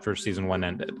terms after season 1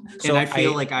 ended. So and I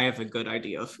feel like I have a good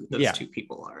idea of who those two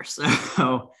people are.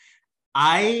 So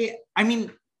I mean,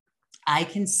 I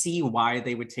can see why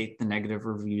they would take the negative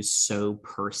reviews so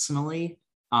personally.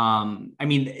 I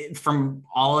mean, from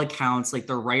all accounts, like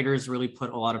the writers really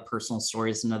put a lot of personal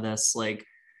stories into this. Like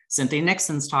Cynthia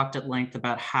Nixon's talked at length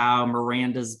about how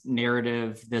Miranda's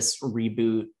narrative, this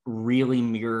reboot, really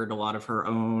mirrored a lot of her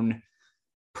own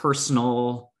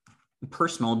personal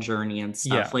journey and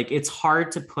stuff. Like it's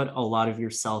hard to put a lot of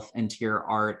yourself into your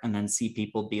art and then see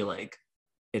people be like,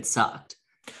 it sucked.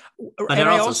 But it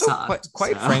also sucked.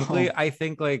 Quite frankly, I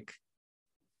think like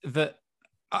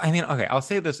I'll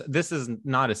say this is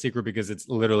not a secret because it's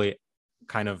literally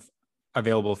kind of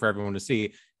available for everyone to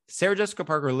see. Sarah Jessica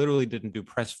Parker literally didn't do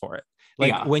press for it.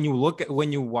 Like when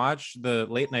you watch the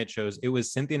late night shows, it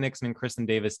was Cynthia Nixon and Kristen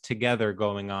Davis together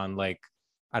going on like,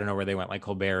 I don't know where they went, like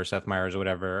Colbert or Seth Meyers or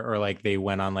whatever, or like they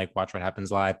went on like Watch What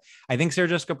Happens Live. I think Sarah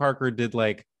Jessica Parker did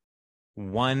like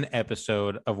one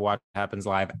episode of What Happens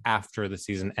Live after the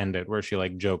season ended where she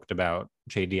like joked about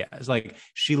Che Diaz. Like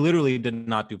she literally did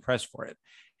not do press for it.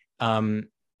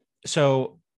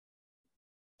 So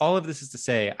all of this is to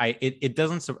say, it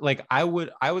doesn't like I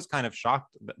was kind of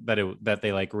shocked that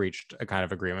they like reached a kind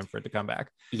of agreement for it to come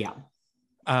back. Yeah.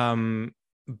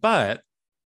 But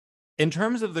in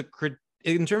terms of the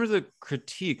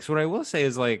critiques, what I will say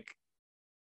is like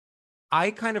I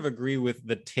kind of agree with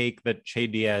the take that Che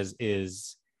Diaz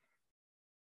is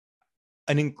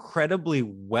an incredibly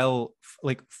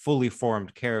fully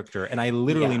formed character, and I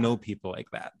literally know people like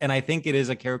that, and I think it is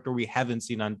a character we haven't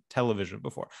seen on television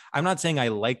before. I'm not saying I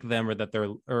like them or that they're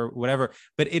or whatever,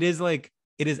 but it is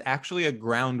actually a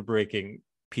groundbreaking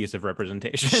piece of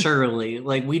representation. Surely,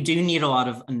 like we do need a lot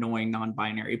of annoying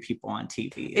non-binary people on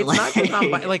TV. It's not just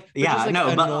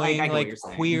annoying, like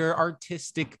queer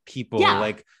artistic people,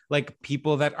 like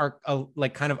people that are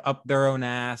like kind of up their own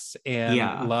ass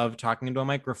and love talking into a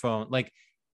microphone. Like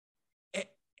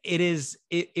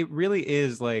it really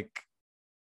is like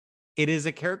it is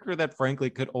a character that frankly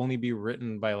could only be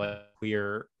written by like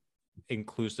queer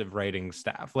inclusive writing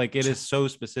staff. Like it is so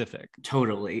specific.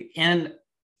 Totally. And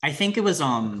I think it was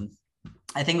Dan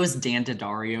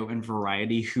Daddario in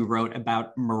Variety who wrote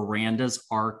about Miranda's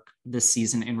arc this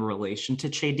season in relation to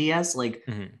Che Diaz. Like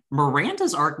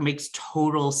Miranda's arc makes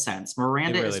total sense.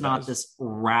 Miranda really is not this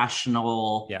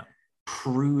rational,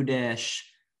 prudish,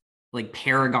 like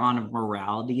paragon of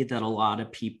morality that a lot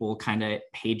of people kind of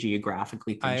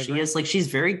hagiographically think she is. Like she's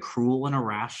very cruel and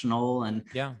irrational, and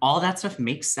all that stuff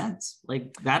makes sense.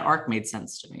 Like that arc made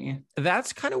sense to me.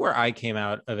 That's kind of where I came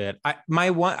out of it.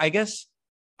 I guess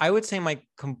I would say my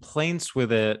complaints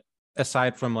with it,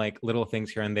 aside from like little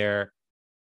things here and there,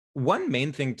 one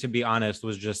main thing, to be honest,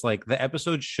 was just like the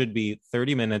episode should be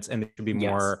 30 minutes and it should be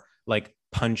more like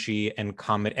punchy and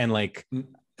comic and like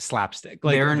slapstick.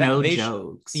 Like there are no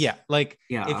jokes.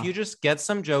 If you just get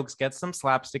some jokes, get some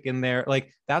slapstick in there,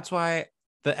 like that's why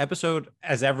the episode,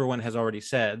 as everyone has already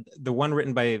said, the one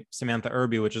written by Samantha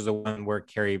Irby, which is the one where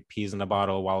Carrie pees in a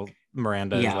bottle while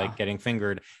Miranda is like getting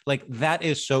fingered. Like that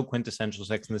is so quintessential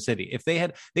Sex in the City. If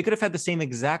they could have had the same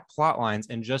exact plot lines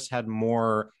and just had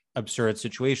more absurd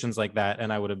situations like that,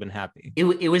 and I would have been happy.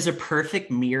 It was a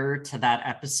perfect mirror to that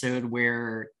episode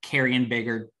where Carrie and Big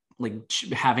are like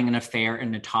having an affair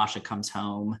and Natasha comes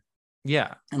home.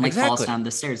 Yeah. And like falls down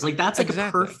the stairs. Like that's like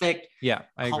a perfect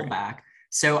callback.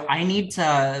 So I need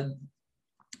to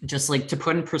just like to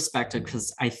put in perspective,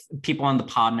 because people on the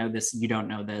pod know this, you don't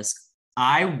know this.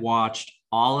 I watched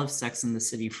all of Sex in the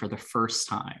City for the first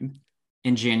time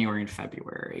in January and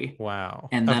February. Wow.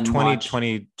 And of then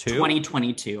 2022?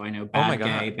 2022. I know, bad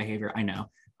gay behavior. I know.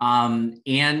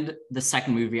 And the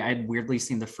second movie, I had weirdly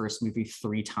seen the first movie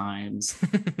 3 times,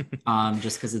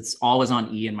 just because it's always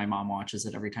on E and my mom watches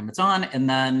it every time it's on. And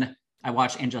then I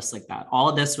watched And Just Like That. All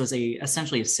of this was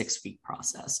essentially a 6-week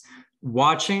process.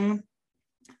 Watching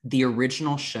the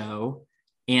original show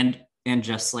and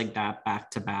Just Like That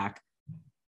back to back,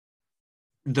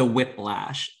 the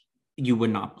whiplash, you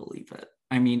would not believe it.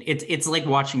 I mean, it's like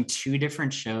watching 2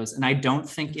 different shows, and I don't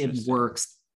think it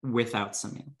works without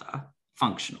Samantha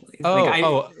functionally.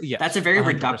 That's a very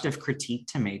 100%. Reductive critique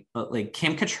to make, but like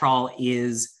Kim Cattrall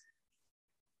is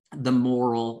the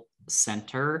moral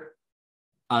center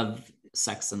of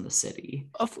Sex in the City.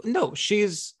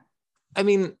 She's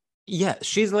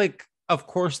like, of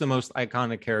course, the most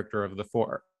iconic character of the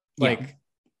 4. Like,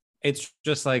 it's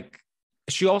just like,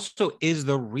 she also is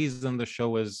the reason the show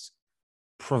was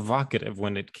provocative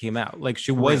when it came out. Like,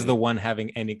 she was the one having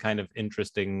any kind of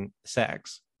interesting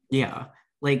sex. Yeah.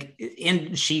 Like,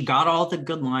 and she got all the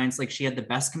good lines. Like, she had the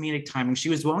best comedic timing. She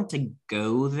was willing to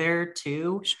go there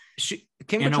too.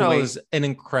 Kim Cattrall is an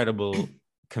incredible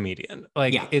comedian.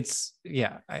 Like,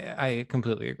 I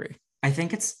completely agree.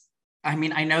 I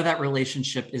mean, I know that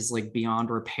relationship is like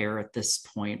beyond repair at this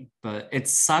point, but it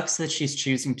sucks that she's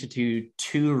choosing to do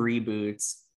 2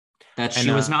 reboots that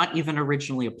she was not even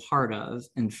originally a part of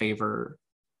in favor,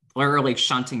 or like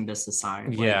shunting this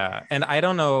aside. Yeah. And I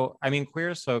don't know. I mean, Queer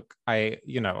as Folk, I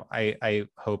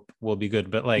hope will be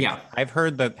good, but like, I've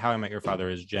heard that How I Met Your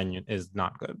Father is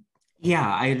not good. Yeah.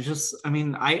 I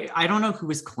don't know who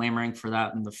was clamoring for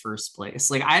that in the first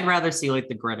place. Like, I'd rather see like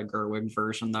the Greta Gerwig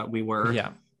version that we were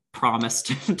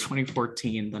promised in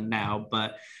 2014 than now.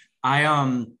 But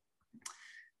I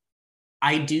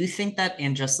do think that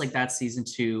And Just Like That season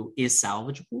 2 is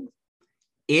salvageable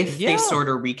if they sort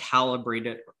of recalibrate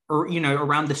it, or, you know,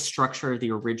 around the structure of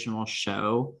the original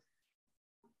show,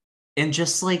 and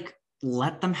just like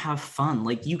let them have fun.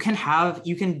 Like, you can have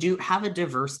a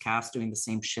diverse cast doing the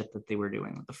same shit that they were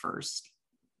doing with the first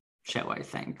show. I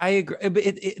think I agree, but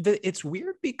it's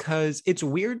weird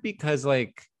because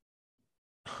like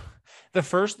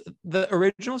the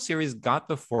original series got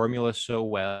the formula so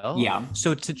well. Yeah.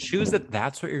 So to choose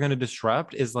that's what you're going to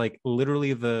disrupt is like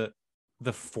literally the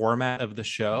format of the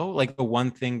show. Like, the one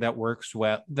thing that works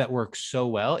so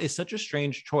well is such a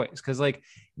strange choice, because like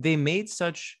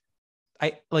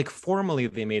formally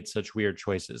they made such weird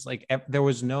choices. Like, there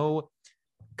was no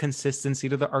consistency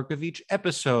to the arc of each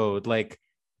episode. Like,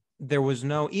 there was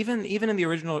no, even in the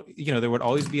original, you know, there would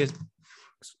always be a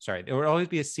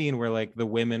scene where like the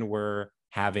women were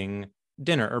having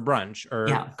dinner or brunch or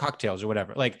cocktails or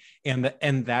whatever. Like, and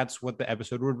that's what the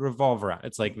episode would revolve around.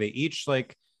 It's like they each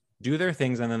like do their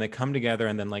things and then they come together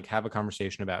and then like have a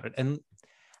conversation about it. And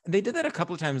they did that a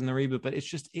couple of times in the reboot, but it's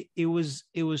just, it was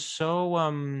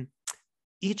so,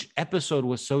 each episode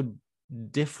was so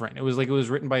different. It was like, it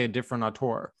was written by a different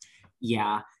auteur.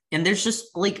 Yeah. And there's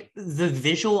just like the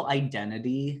visual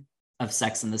identity of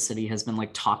Sex in the City has been like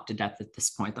talked to death at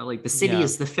this point, that like the city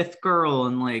is the 5th girl,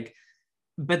 and like,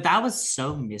 but that was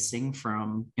so missing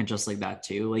from And Just Like That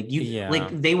too. Like,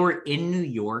 like they were in New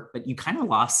York, but you kind of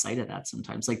lost sight of that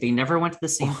sometimes. Like, they never went to the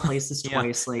same places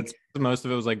twice. Like, most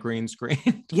of it was like green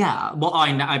screen. Yeah. Well,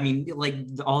 I mean, like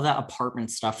all that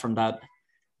apartment stuff from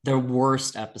the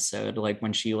worst episode, like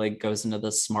when she like goes into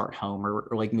the smart home or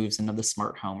like moves into the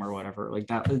smart home or whatever, like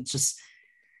that, it's just,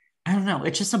 I don't know,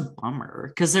 it's just a bummer,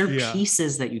 because there are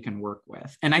pieces that you can work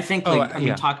with. And I think like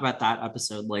we talk about that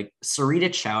episode, like Sarita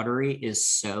Chowdhury is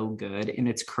so good, and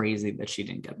it's crazy that she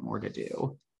didn't get more to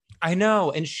do. I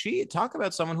know. And she talk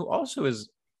about someone who also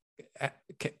is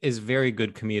very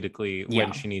good comedically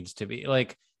when she needs to be.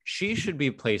 Like, she should be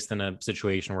placed in a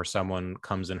situation where someone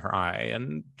comes in her eye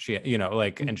and she, you know,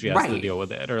 like, and she has to deal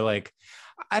with it, or like,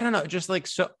 I don't know, just like,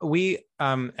 so we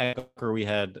at Booker, we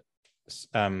had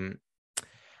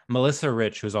Melissa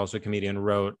Rich, who's also a comedian,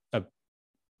 wrote an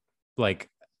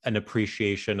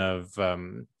appreciation of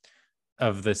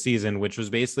the season, which was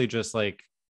basically just like,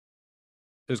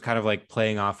 it was kind of like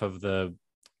playing off of the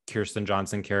Kirsten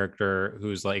Johnson character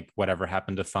who's like whatever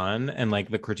happened to fun, and like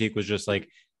the critique was just like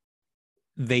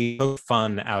they took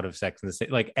fun out of Sex and the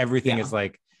City. Like everything is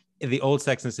like the old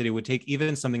Sex and the City would take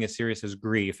even something as serious as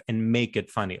grief and make it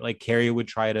funny. Like Carrie would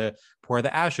try to pour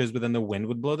the ashes, but then the wind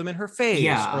would blow them in her face,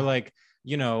 or like,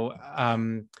 you know,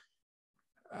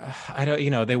 I don't,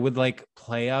 you know, they would like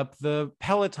play up the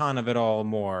Peloton of it all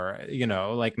more, you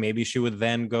know, like maybe she would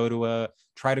then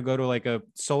try to go to like a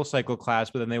Soul Cycle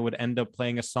class, but then they would end up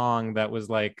playing a song that was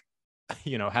like,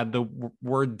 you know, had the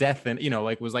word death in, you know,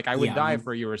 like was like, I would die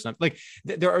for you or something. Like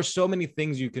there are so many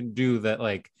things you can do that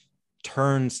like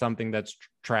turn something that's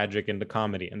tragic into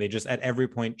comedy. And they just at every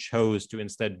point chose to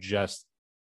instead just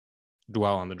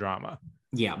dwell on the drama.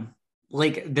 Yeah.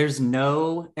 Like there's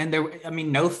no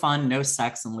fun, no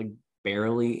sex, and like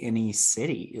barely any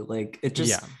city. Like it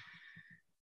just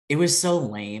it was so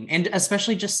lame. And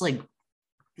especially just like,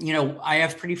 you know, I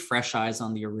have pretty fresh eyes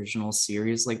on the original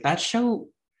series. Like that show,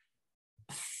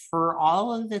 for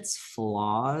all of its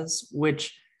flaws,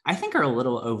 which I think are a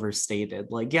little overstated.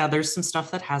 Like, yeah, there's some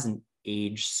stuff that hasn't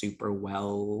aged super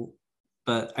well,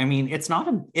 but I mean, it's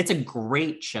a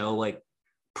great show, like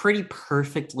pretty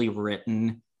perfectly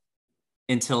written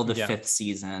until the fifth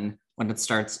season when it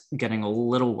starts getting a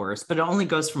little worse, but it only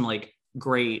goes from like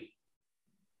great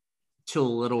to a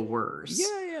little worse.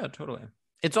 Yeah, totally.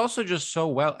 It's also just so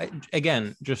well,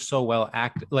 again, just so well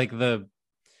acted. Like the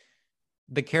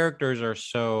characters are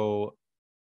so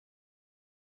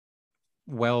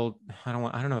well, I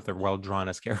don't know if they're well drawn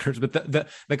as characters, but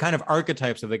the kind of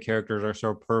archetypes of the characters are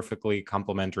so perfectly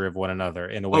complementary of one another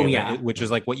in a way which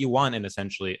is like what you want in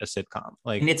essentially a sitcom.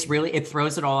 Like, and it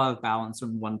throws it all out of balance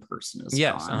when one person is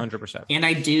gone. 100%.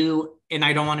 And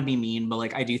I don't want to be mean, but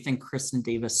like I do think Kristen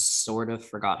Davis sort of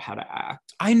forgot how to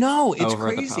act. I know, it's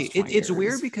crazy. It's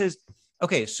weird because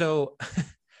okay, so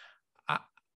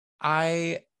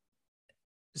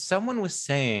someone was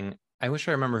saying, I wish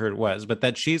I remember who it was, but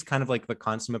that she's kind of like the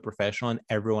consummate professional and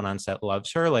everyone on set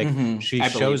loves her. Like she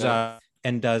shows up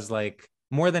and does like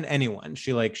more than anyone.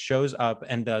 She like shows up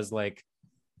and does like,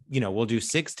 you know, we'll do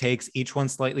 6 takes, each one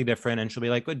slightly different. And she'll be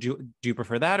like, do you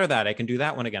prefer that or that? I can do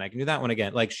that one again. I can do that one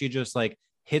again. Like she just like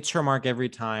hits her mark every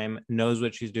time, knows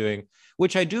what she's doing,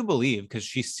 which I do believe because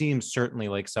she seems certainly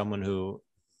like someone who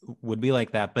would be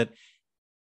like that. But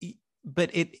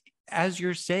it, as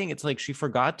you're saying, it's like she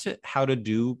forgot how to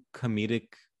do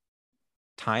comedic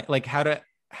time, like how to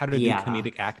do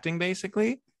comedic acting,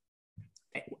 basically.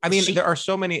 I mean, there are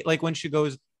so many, like when she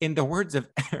goes, in the words of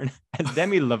as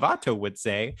Demi Lovato would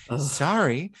say,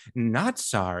 sorry, not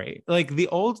sorry. Like the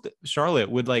old Charlotte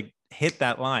would like hit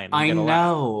that line. I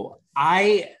know.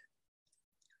 I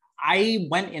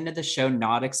went into the show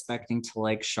not expecting to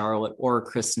like Charlotte or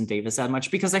Kristen Davis that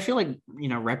much because I feel like, you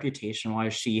know, reputation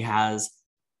wise,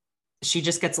 she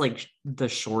just gets like the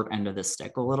short end of the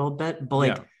stick a little bit, but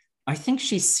like I think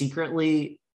she's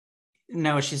secretly,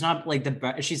 no, she's not like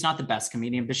she's not the best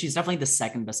comedian, but she's definitely the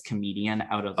second best comedian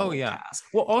out of the cast.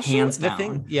 Well, also hands the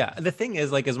down. the thing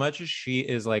is like as much as she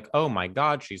is like, oh my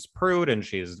God, she's prude and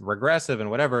she's regressive and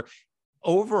whatever,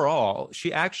 overall,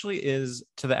 she actually is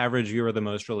to the average viewer the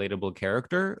most relatable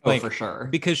character. Like, for sure.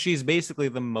 Because she's basically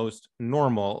the most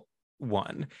normal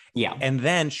one. Yeah. And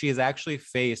then she is actually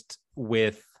faced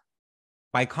with,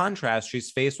 by contrast, she's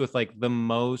faced with like the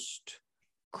most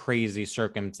crazy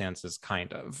circumstances,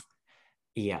 kind of.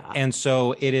 Yeah. And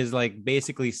so it is like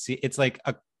basically it's like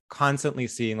a constantly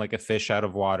seeing like a fish out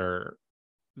of water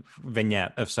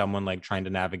vignette of someone like trying to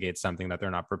navigate something that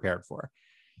they're not prepared for.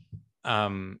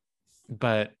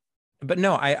 But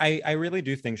no, I really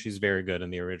do think she's very good in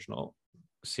the original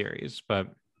series. But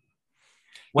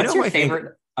what's your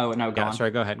favorite? Oh no, go on.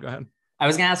 Sorry, go ahead. I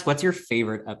was gonna ask, what's your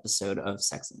favorite episode of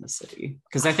Sex and the City?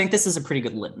 Because I think this is a pretty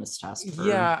good litmus test.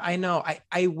 Yeah, I know.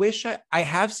 I wish I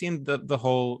have seen the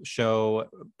whole show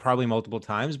probably multiple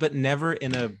times, but never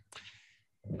in a,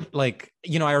 like,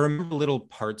 you know, I remember little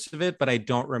parts of it, but I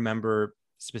don't remember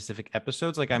specific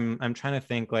episodes. Like I'm trying to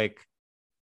think like,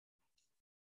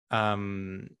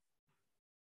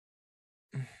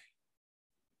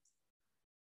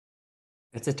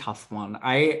 it's a tough one.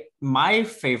 My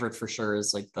favorite for sure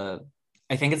is like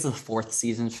I think it's the 4th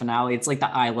season finale. It's like the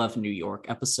I Love New York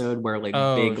episode where like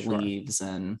Big leaves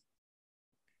and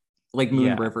like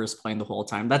Moon River is playing the whole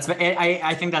time.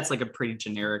 I think that's like a pretty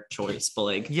generic choice, but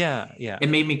like it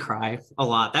made me cry a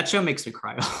lot. That show makes me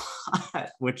cry a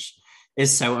lot, which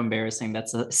is so embarrassing.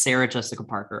 That's Sarah Jessica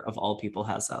Parker of all people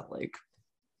has that like,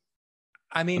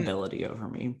 I mean, ability over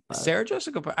me. But. Sarah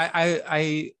Jessica,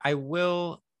 I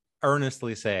will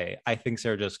earnestly say I think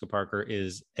Sarah Jessica Parker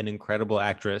is an incredible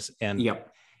actress, and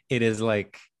it is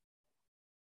like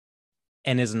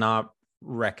and is not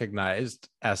recognized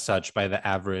as such by the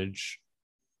average,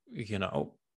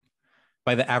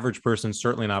 by the average person,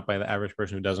 certainly not by the average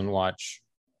person who doesn't watch,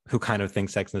 who kind of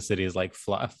thinks Sex and the City is like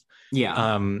fluff.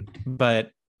 Yeah.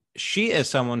 But she is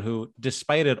someone who,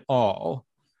 despite it all,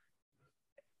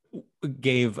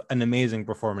 gave an amazing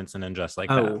performance in And Just Like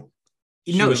That.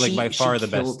 She was like by far the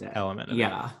best element of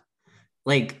it.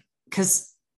 Like,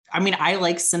 because I mean, I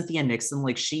like Cynthia Nixon.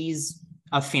 Like, she's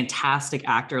a fantastic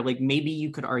actor. Like, maybe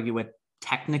you could argue a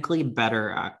technically better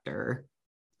actor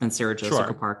than Sarah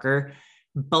Jessica Parker,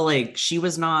 but like, she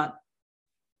was not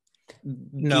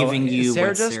giving you Sarah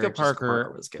what Jessica Sarah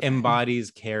Parker was giving.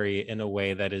 embodies Carrie in a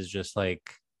way that is just like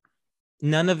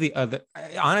none of the other.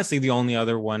 Honestly, the only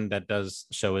other one that does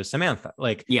so is Samantha.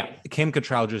 Like, Kim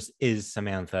Cattrall just is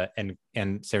Samantha,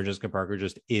 and Sarah Jessica Parker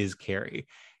just is Carrie.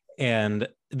 And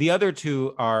the other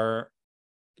two are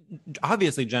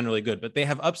obviously generally good, but they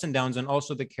have ups and downs. And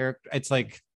also the character, it's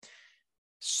like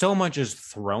so much is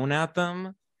thrown at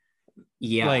them.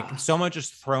 Yeah. Like so much is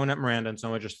thrown at Miranda and so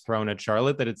much is thrown at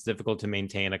Charlotte that it's difficult to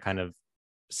maintain a kind of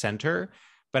center.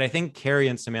 But I think Carrie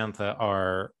and Samantha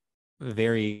are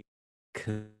very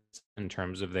in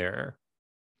terms of their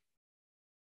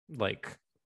like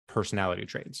personality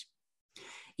traits.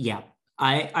 Yeah.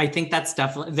 I think that's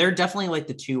they're definitely like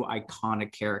the two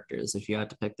iconic characters. If you had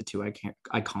to pick the two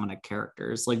iconic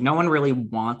characters, like no one really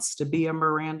wants to be a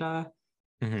Miranda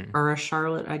or a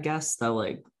Charlotte, I guess. That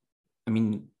like, I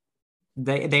mean,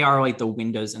 they are like the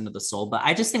windows into the soul. But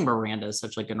I just think Miranda is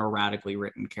such like an erratically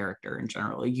written character in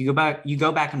general. Like, you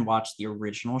go back and watch the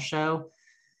original show,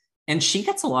 and she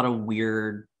gets a lot of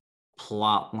weird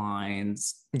plot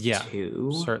lines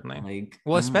too, certainly. Like,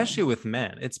 well, especially with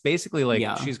men, it's basically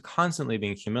like she's constantly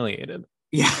being humiliated.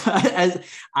 As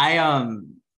I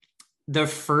the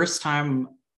first time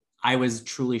I was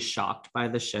truly shocked by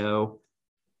the show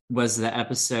was the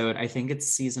episode, I think it's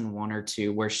season 1 or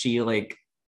 2, where she like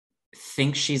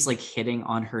thinks she's like hitting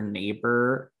on her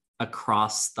neighbor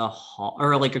across the hall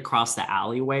or like across the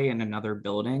alleyway in another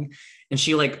building, and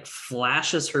she like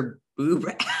flashes her boob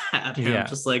at him,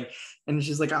 just like, and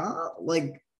she's like, oh,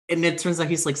 like, and it turns out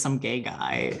he's like some gay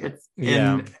guy.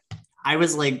 And I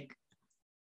was like,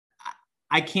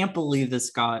 I can't believe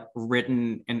this got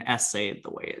written and essayed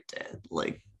the way it did.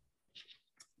 Like,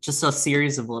 just a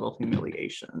series of little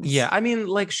humiliations. Yeah, I mean,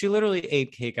 like, she literally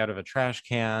ate cake out of a trash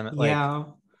can. Like,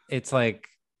 it's like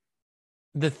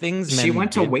the things she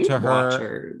went to Weight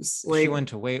Watchers. Like, she went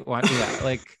to Weight Watchers. Yeah,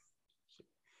 like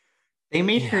they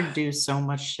made her do so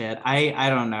much shit. I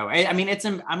don't know. I mean,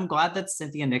 I'm glad that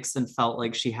Cynthia Nixon felt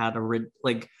like she had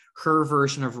like her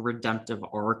version of a redemptive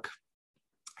arc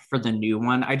for the new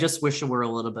one. I just wish it were a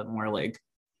little bit more like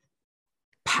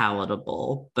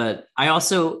palatable. But I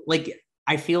also like,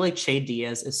 I feel like Che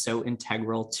Diaz is so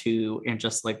integral to And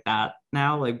Just Like That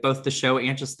now, like both the show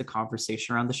and just the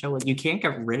conversation around the show. Like, you can't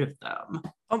get rid of them.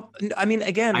 I mean,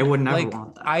 again, I would never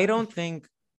want that. I don't think.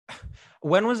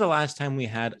 When was the last time we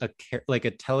had a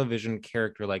television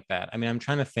character like that? I mean, I'm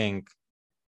trying to think.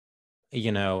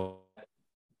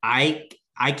 I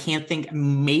can't think.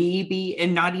 Maybe,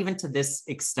 and not even to this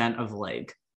extent of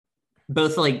like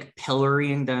both like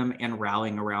pillorying them and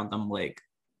rallying around them, like.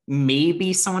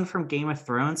 Maybe someone from Game of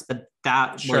Thrones, but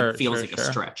that feels like a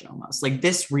stretch almost. Like,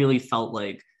 this really felt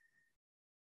like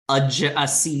a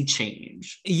sea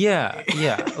change. Yeah.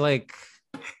 Like,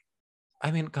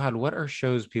 I mean, God, what are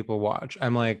shows people watch?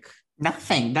 I'm like,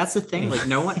 nothing. That's the thing. Like,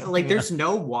 no one, like, there's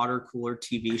no water cooler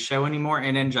TV show anymore.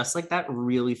 And then Just Like That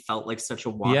really felt like such a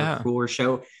water cooler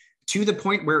show, to the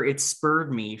point where it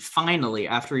spurred me finally,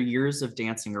 after years of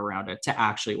dancing around it, to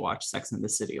actually watch Sex and the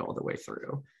City all the way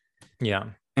through. Yeah.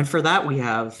 And for that, we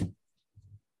have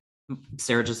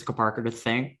Sarah Jessica Parker to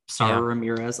thank, Sara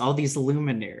Ramirez, all these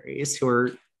luminaries who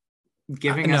are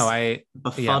giving us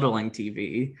befuddling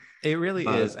TV. It really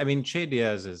is. I mean, Che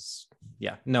Diaz is,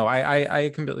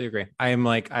 I completely agree.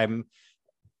 I'm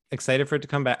excited for it to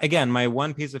come back. Again, my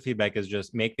one piece of feedback is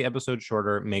just make the episode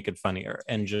shorter, make it funnier,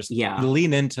 and just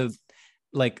lean into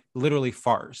like literally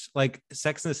farce. Like,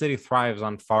 Sex and the City thrives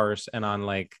on farce and on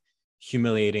like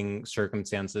humiliating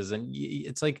circumstances, and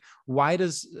it's like, why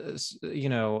does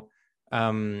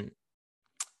Sarita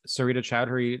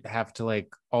Chowdhury have to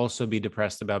like also be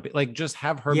depressed about like, just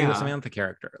have her be the Samantha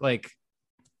character, like,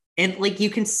 and like you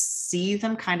can see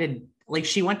them kind of like,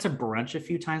 she went to brunch a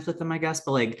few times with them, I guess,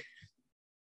 but like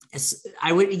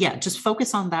I would just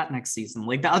focus on that next season.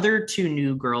 Like, the other two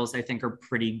new girls I think are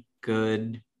pretty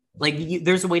good. Like,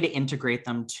 there's a way to integrate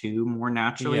them too more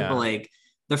naturally, but like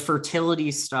the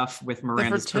fertility stuff with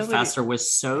Miranda's professor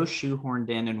was so shoehorned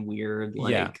in and weird.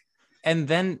 Like,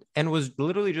 and was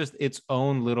literally just its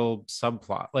own little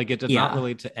subplot. Like it did not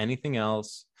relate to anything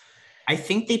else. I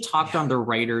think they talked on the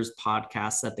writers'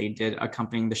 podcast that they did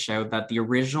accompanying the show that the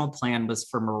original plan was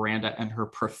for Miranda and her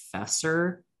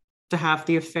professor to have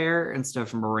the affair instead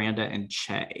of Miranda and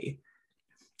Che.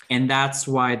 And that's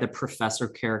why the professor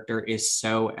character is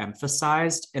so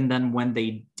emphasized. And then when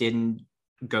they didn't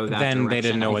go that then direction, they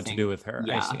didn't know what to do with her.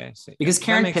 Yeah. I see. Because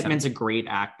Karen Pittman's a great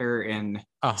actor in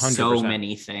 100%. so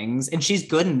many things. And she's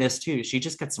good in this too. She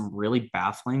just gets some really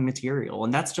baffling material.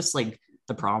 And that's just like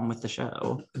the problem with the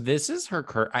show. This is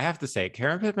her I have to say,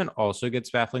 Karen Pittman also gets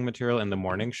baffling material in the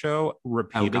morning show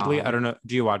repeatedly. I don't know.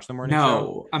 Do you watch the morning show?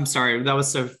 No, I'm sorry. That was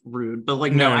so rude. But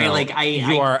like, no.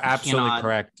 You are absolutely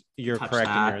correct. You're correct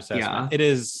in your assessment.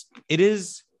 Yeah. It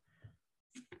is.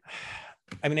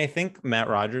 I mean, I think Matt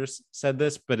Rogers said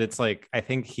this, but it's like, I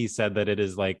think he said that it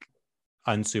is like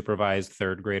unsupervised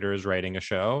third graders writing a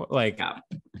show. Like,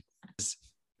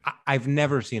 I've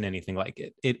never seen anything like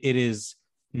it. It is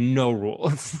no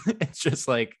rules. It's just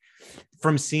like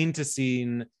from scene to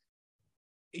scene,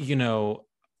 you know,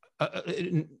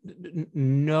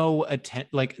 no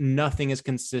like nothing is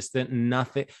consistent.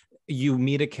 Nothing. You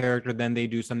meet a character, then they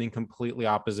do something completely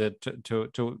opposite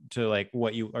to like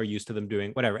what you are used to them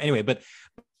doing, whatever. Anyway, but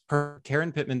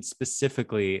Karen Pittman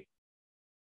specifically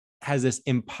has this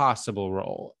impossible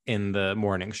role in the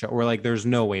morning show where like there's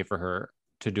no way for her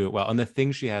to do it well. And the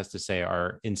things she has to say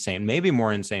are insane, maybe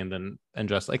more insane than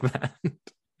Just Like That.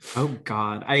 Oh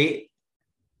God.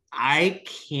 I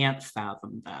can't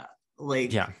fathom that.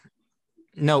 Like, yeah,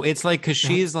 no, it's like, cause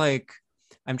she's like,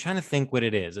 I'm trying to think what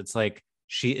it is. It's like,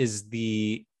 she is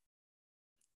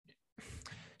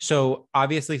so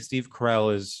obviously Steve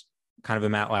Carell is kind of a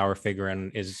Matt Lauer figure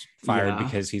and is fired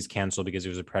because he's canceled because he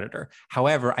was a predator.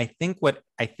 However, I think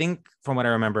from what I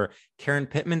remember, Karen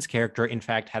Pittman's character, in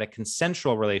fact, had a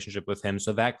consensual relationship with him.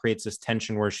 So that creates this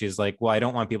tension where she's like, well, I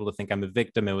don't want people to think I'm a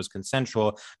victim. It was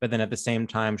consensual. But then at the same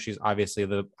time, she's obviously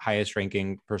the highest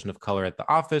ranking person of color at the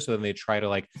office. So then they try to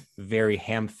like very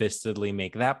ham-fistedly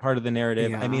make that part of the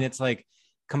narrative. I mean, it's like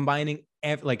combining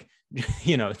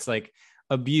it's like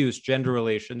abuse, gender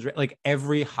relations, like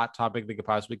every hot topic they could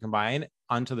possibly combine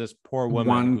onto this poor woman.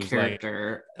 One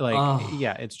character.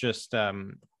 Yeah, it's just I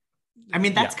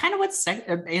mean, that's kind of what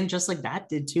and Just Like That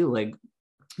did too, like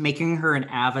making her an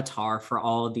avatar for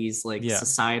all of these like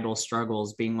societal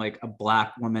struggles, being like a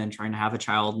Black woman trying to have a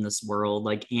child in this world,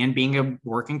 like, and being a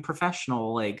working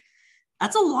professional. Like,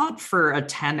 that's a lot for a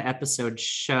 10 episode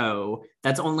show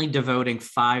that's only devoting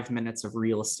 5 minutes of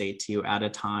real estate to you at a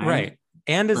time. Right.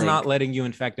 And is not letting you,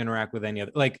 in fact, interact with any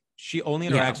other. Like, she only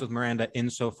interacts with Miranda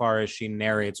insofar as she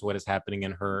narrates what is happening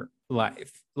in her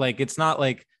life. Like, it's not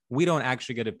like we don't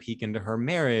actually get a peek into her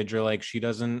marriage, or like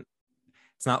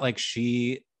it's not like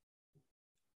she,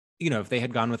 if they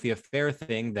had gone with the affair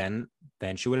thing, then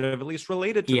she would have at least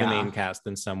related to the main cast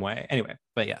in some way. Anyway,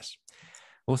 but yes.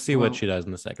 We'll see what she does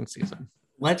in the second season.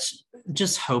 Let's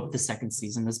just hope the second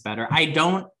season is better. I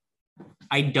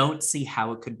don't see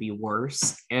how it could be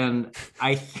worse. And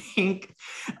I think,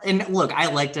 and look, I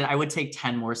liked it. I would take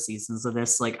 10 more seasons of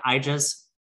this. Like, I just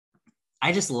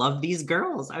love these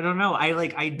girls. I don't know.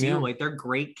 I do like, they're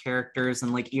great characters.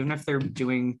 And like, even if they're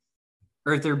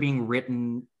being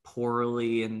written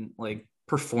poorly and like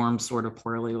performed sort of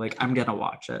poorly, like, I'm going to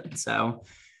watch it. So,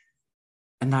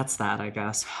 and that's that, I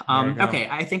guess. Okay,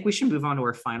 I think we should move on to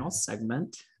our final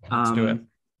segment. Let's do it.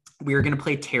 We are going to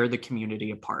play Tear the Community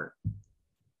Apart.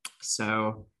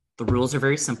 So the rules are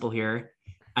very simple here.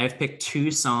 I've picked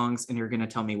 2 songs, and you're going to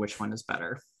tell me which one is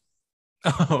better.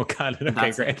 Oh, got it. Okay,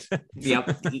 that's great.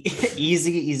 Yep.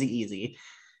 Easy.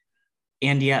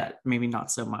 And yet, maybe not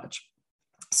so much.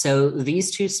 So these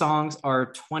 2 songs are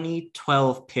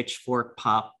 2012 Pitchfork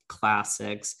pop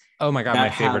classics. Oh my God, my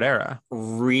favorite era.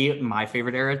 My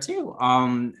favorite era too.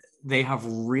 They have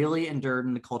really endured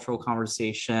in the cultural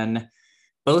conversation.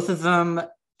 Both of them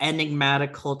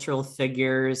enigmatic cultural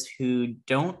figures who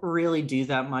don't really do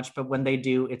that much, but when they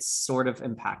do, it's sort of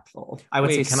impactful. I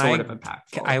would say sort of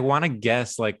impactful. I want to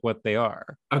guess like what they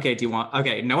are. Okay,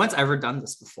 okay, no one's ever done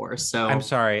this before, so I'm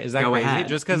sorry. Is that crazy? Ahead.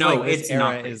 Just because no, like this it's era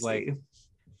not is like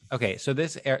okay, so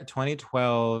this era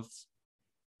 2012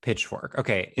 Pitchfork.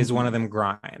 Okay, is one of them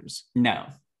Grimes? No,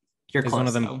 you're close. One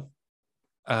of them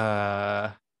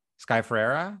Sky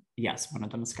Ferreira? Yes, one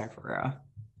of them is Sky Ferreira.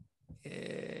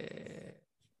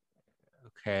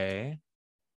 Okay.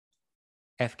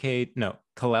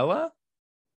 Kalela?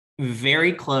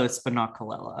 Very close, but not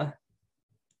Kalela.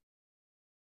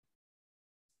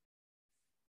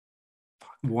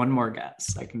 One more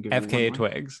guess. I can give FKA you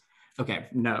Twigs. Okay,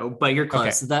 no, but you're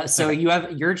close. Okay. So you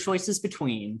have your choices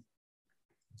between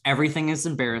Everything is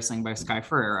Embarrassing by Sky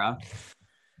Ferreira,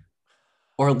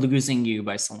 or Losing You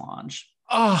by Solange.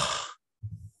 Oh,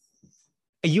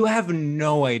 you have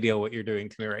no idea what you're doing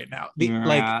to me right now.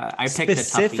 I picked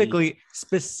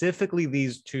specifically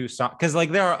these two songs, because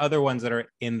like there are other ones that are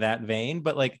in that vein,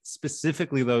 but like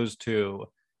specifically those two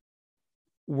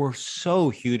were so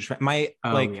huge.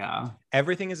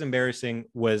 Everything is Embarrassing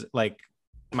was like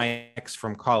my ex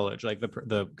from college, like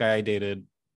the guy I dated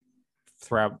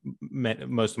throughout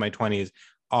most of my 20s.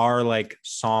 Our like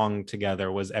song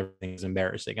together was Everything is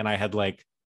Embarrassing, and I had like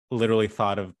literally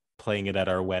thought of playing it at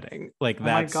our wedding. Like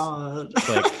that's, oh my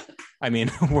God. Like, I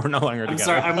mean, we're no longer together. I'm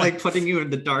sorry, I'm like putting you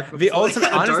in the dark. The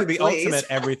ultimate, honestly, the ultimate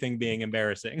everything being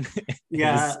embarrassing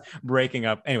is breaking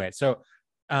up. Anyway, so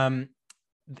and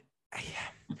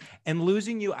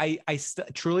Losing You, I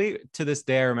truly to this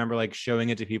day I remember like showing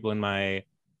it to people in my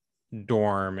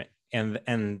dorm and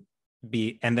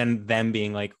then them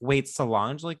being like, wait,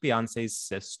 Solange like Beyonce's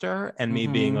sister, and me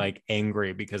being like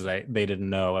angry because they didn't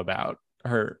know about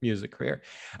her music career.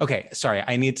 Okay, sorry,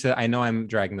 I know I'm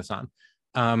dragging this on.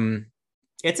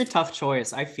 It's a tough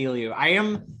choice. I feel you. I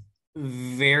am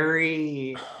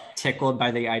very tickled by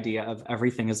the idea of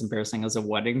Everything is Embarrassing as a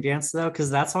wedding dance, though,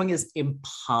 because that song is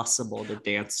impossible to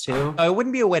dance to. It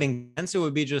wouldn't be a wedding dance. It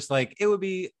would be just like, it would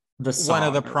be the song, one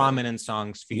of the prominent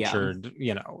songs featured,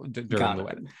 you know, during the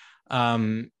wedding.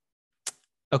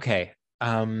 Okay.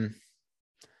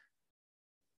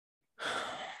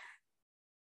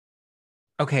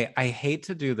 Okay, I hate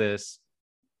to do this,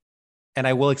 and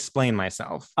I will explain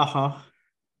myself.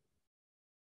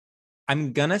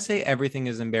 I'm gonna say Everything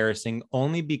is Embarrassing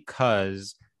only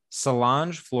because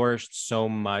Solange flourished so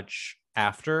much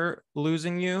after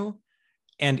Losing You,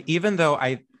 and even though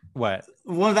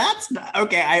well, that's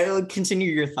okay. I'll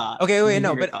continue your thought. Okay, wait,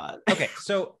 no, but okay,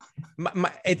 so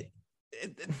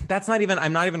that's not even,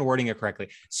 I'm not even wording it correctly.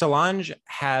 Solange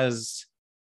has,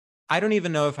 I don't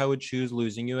even know if I would choose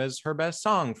Losing You as her best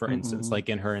song, for instance, like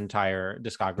in her entire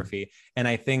discography. And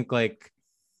I think like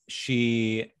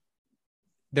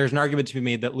there's an argument to be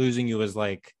made that Losing You is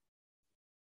like,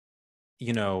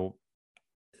 you know,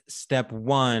 step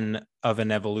one of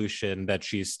an evolution that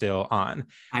she's still on.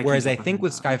 Whereas I think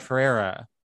with Sky Ferreira,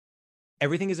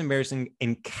 Everything is Embarrassing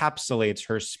encapsulates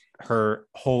her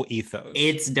whole ethos.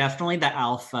 It's definitely the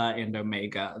alpha and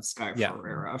omega of Sky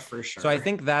Ferreira, for sure. So I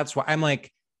think that's why I'm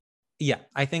like, yeah,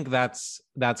 I think that's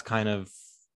kind of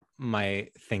my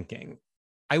thinking.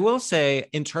 I will say,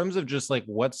 in terms of just like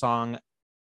what song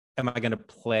am I going to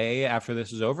play after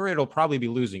this is over, it'll probably be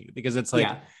Losing You, because it's like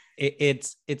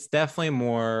it's definitely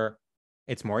more,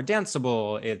 it's more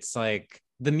danceable. It's like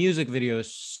the music video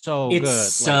is so good.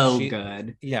 It's so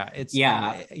good. Yeah, it's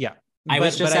I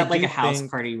was just at like a house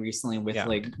party recently with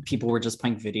like people were just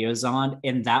playing videos on,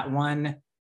 and that one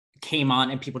came on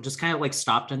and people just kind of like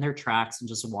stopped in their tracks and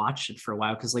just watched it for a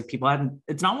while, because like people hadn't,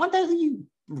 it's not one that you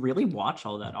really watch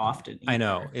all that often either. I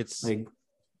know, it's like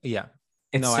it's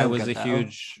no, so I was good, a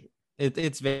huge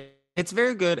it's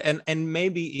very good, and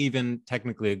maybe even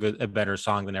technically a better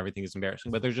song than Everything is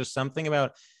Embarrassing, but there's just something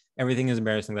about Everything is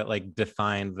Embarrassing that like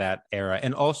defined that era.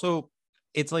 And also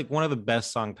it's like one of the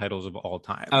best song titles of all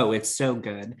time. Oh, it's so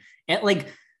good. It like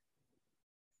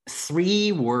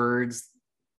 3 words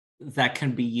that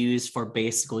can be used for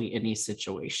basically any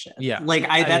situation. Yeah. Like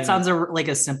that sounds like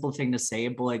a simple thing to say,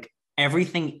 but like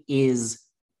everything is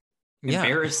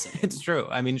embarrassing. It's true.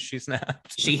 I mean, she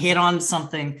snapped. She hit on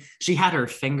something. She had her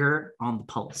finger on the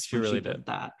pulse. She really did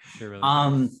that. She really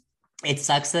did. It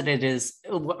sucks that it is.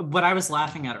 What I was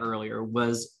laughing at earlier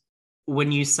was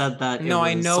when you said that. No,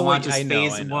 I know what I know.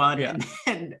 Phase one, yeah.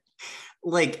 And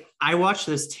like I watched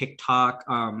this TikTok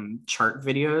chart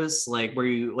videos, like where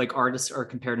you like artists are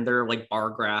comparing their like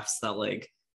bar graphs that like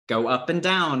go up and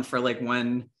down for like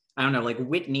when, I don't know, like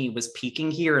Whitney was peaking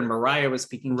here and Mariah was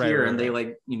peaking here, and they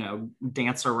like, you know,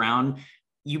 dance around.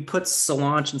 You put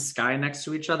Solange and Sky next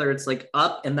to each other, it's like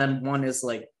up, and then one is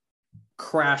like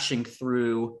crashing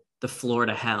through the floor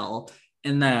to hell,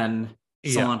 and then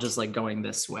Solange is like going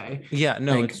this way. Yeah,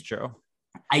 no, like, it's true.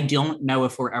 I don't know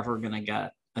if we're ever gonna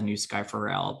get a new Sky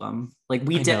Ferreira album. Like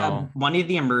we did one of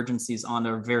the emergencies on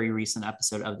a very recent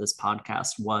episode of this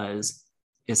podcast was,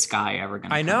 is Sky ever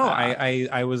gonna come back?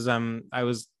 I was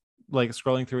like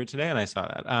scrolling through it today and I saw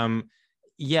that.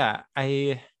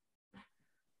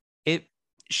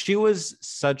 She was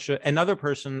such another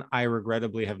person I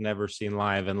regrettably have never seen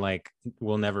live, and like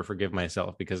will never forgive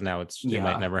myself because now it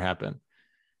might never happen.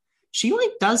 She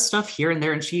like does stuff here and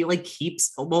there, and she like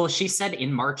keeps, well, she said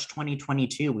in March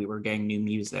 2022 we were getting new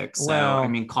music, so I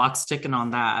mean clock's ticking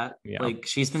on that. Like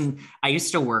I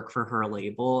used to work for her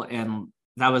label, and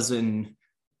that was in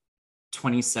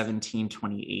 2017,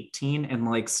 2018, and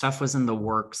like stuff was in the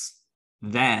works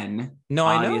then. No,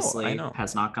 Obviously I know.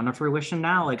 has not gone to fruition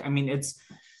now. Like, I mean, it's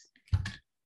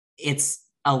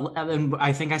and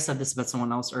I think I said this about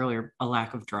someone else earlier, a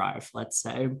lack of drive, let's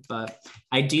say. But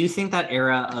I do think that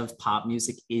era of pop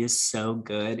music is so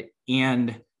good.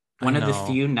 And one of the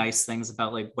few nice things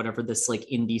about like whatever this like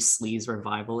indie sleaze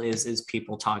revival is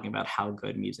people talking about how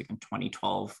good music in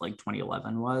 2012, like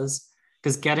 2011 was.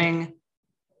 Because getting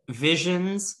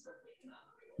Visions,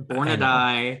 Born to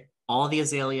Die, all the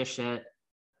Azalea shit,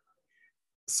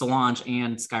 Solange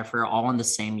and Skyfire all in the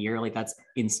same year, like that's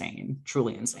insane,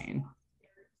 truly insane.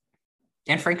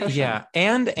 And Frank Ocean. Yeah,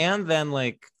 and then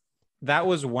like that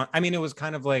was one. I mean, it was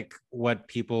kind of like what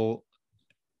people,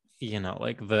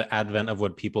 like the advent of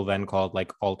what people then called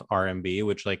like alt R&B,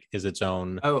 which like is its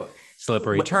own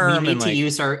slippery term. We need to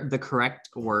use the correct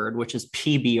word, which is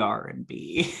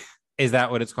PBR&B. Is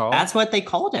that what it's called? That's what they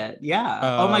called it.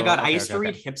 Yeah. Oh my God. I used to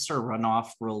read Hipster Runoff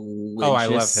religiously. Oh, I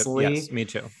love him. Yes, me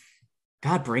too.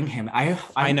 God, bring him.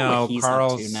 I know what he's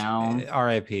Carl's up to now.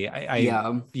 R.I.P.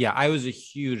 I was a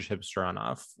huge Hipster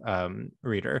Runoff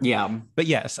reader. Yeah. But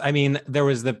yes, I mean, there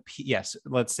was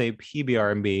let's say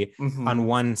PBR&B on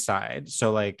one side.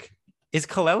 So like, was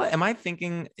Kalela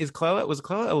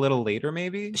a little later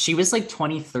maybe? She was like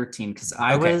 2013 because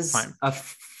I was a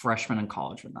freshman in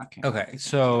college when that came out. Okay,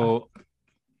 so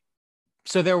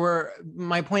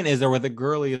my point is there were the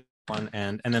girly one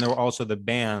and then there were also the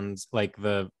bands like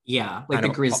the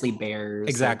Grizzly Bears,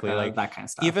 exactly, like that kind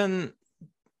of stuff. Even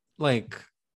like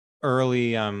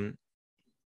early trying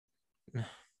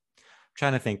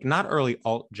to think, not early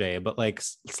alt J, but like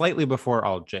slightly before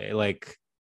alt J, like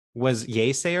was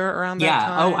Yesayer around that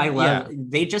time? I love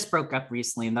they just broke up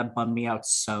recently and that bummed me out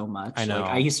so much. I know.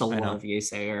 Like, I used to love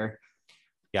Yesayer.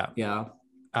 Yeah.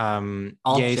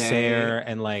 Yesayer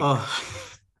and like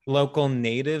Local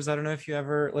Natives. I don't know if you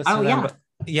ever listened to them. But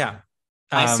yeah.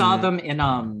 I saw them in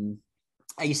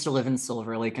I used to live in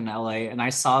Silver Lake in LA and I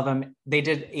saw them. They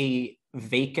did a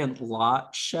vacant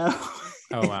lot show.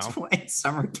 Oh wow. In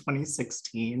summer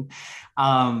 2016.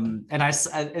 And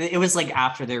it was like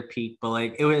after their peak, but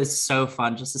like it was so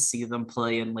fun just to see them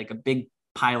play in like a big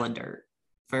pile of dirt.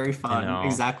 Very fun.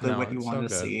 Exactly what you want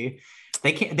to see.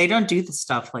 They don't do the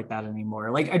stuff like that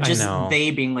anymore. Like just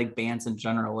they being like bands in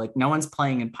general, like no one's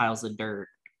playing in piles of dirt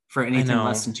for anything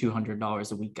less than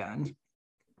 $200 a weekend.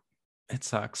 It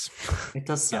sucks. It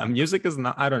does suck. Yeah, music is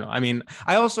not, I don't know. I mean,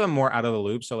 I also am more out of the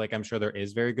loop. So like, I'm sure there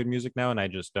is very good music now and I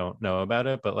just don't know about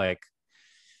it. But like,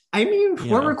 I mean,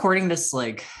 we're recording this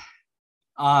like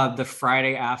the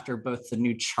Friday after both the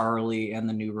new Charlie and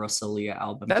the new Rosalia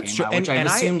album came out, which I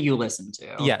assume you listened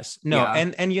to. Yes. No.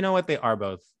 Yeah. And you know what? They are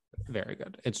both very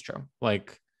good. It's true.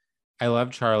 Like, I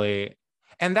love Charlie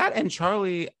and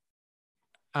Charlie,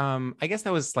 I guess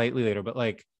that was slightly later, but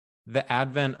like, the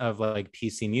advent of like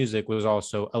PC music was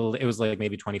also it was like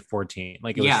maybe 2014,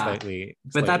 like it was slightly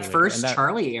but that first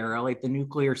Charlie era, like the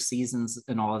Nuclear Seasons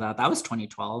and all of that was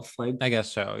 2012. Like I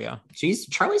guess so. Yeah,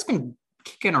 Charlie's been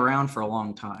kicking around for a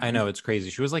long time. I know, it's crazy.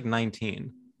 She was like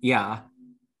 19. Yeah,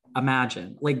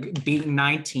 imagine like being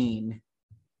 19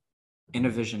 in a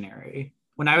Visionary.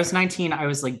 When I was 19 I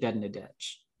was like dead in a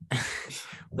ditch.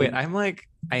 Wait, I'm like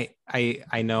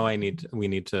I know we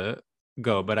need to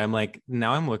go, but I'm like,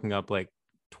 now I'm looking up like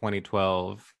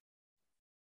 2012.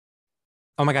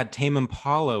 Oh my God, Tame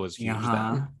Impala was huge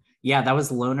then. Yeah, that was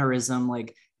Lonerism.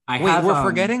 Like we're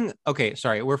forgetting. Okay,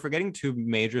 sorry, we're forgetting two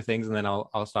major things, and then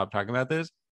I'll stop talking about this.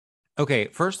 Okay,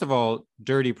 first of all,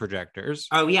 Dirty Projectors.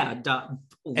 Oh yeah, and second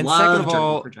of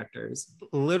all, Dirty Projectors.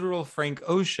 Literal Frank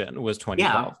Ocean was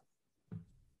 2012. Yeah.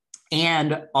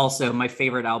 And also my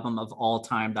favorite album of all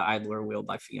time, The Idler Wheel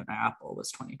by Fiona Apple,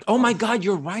 was 2012. Oh my God,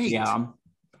 you're right. Yeah.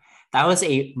 That was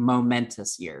a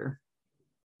momentous year.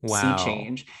 Wow. Sea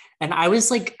change. And I was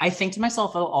like, I think to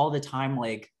myself all the time,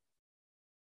 like,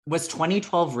 was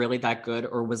 2012 really that good?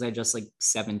 Or was I just like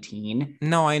 17?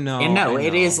 No, I know. And no,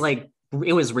 it is like,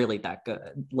 it was really that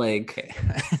good. Like,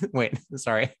 wait,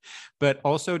 sorry. But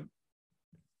also,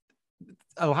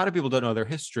 a lot of people don't know their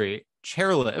history.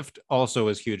 Chairlift also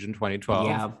was huge in 2012.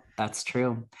 Yeah, that's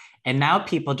true. And now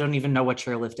people don't even know what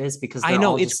Chairlift is because they're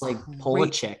all just like Pola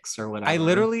chicks or whatever. I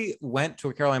literally went to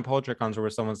a Caroline Polachek concert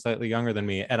with someone slightly younger than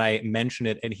me, and I mentioned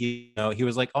it, and he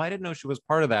was like, "Oh, I didn't know she was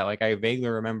part of that." Like, I vaguely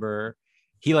remember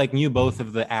he like knew both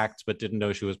of the acts, but didn't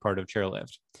know she was part of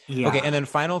Chairlift. Yeah. Okay, and then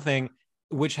final thing,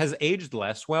 which has aged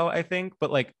less well, I think, but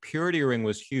like Purity Ring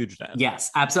was huge then. Yes,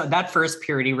 absolutely. That first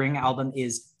Purity Ring album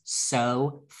is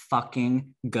so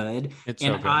fucking good. It's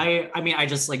And so good. I mean, I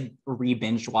just like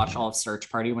re-binged watch all of Search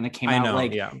Party when it came I out. know,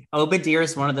 Like yeah. Obadiah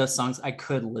is one of those songs I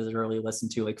could literally listen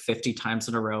to like 50 times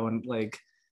in a row and like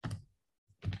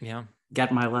Yeah.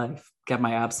 get my life, get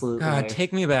my absolute God, life.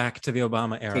 take me back to the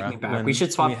Obama era. Take me back. We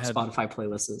should swap Spotify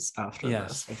playlists after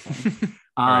Yes. this, I think.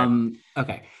 All right.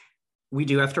 Okay. We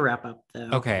do have to wrap up though.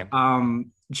 Okay.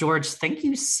 George, thank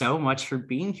you so much for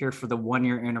being here for the 1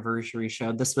 year anniversary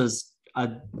show. This was a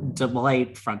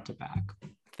delight front to back.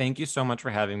 Thank you so much for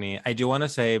having me. I do want to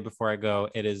say before I go,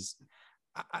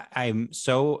 I'm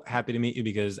so happy to meet you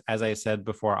because, as I said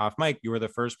before off mic, you were the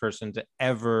first person to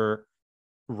ever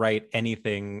write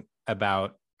anything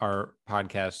about our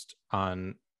podcast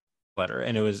on letter.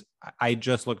 And I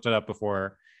just looked it up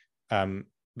before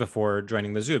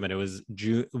joining the Zoom, and it was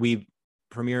June. We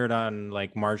premiered on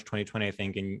like March 2020, I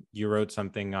think, and you wrote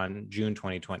something on June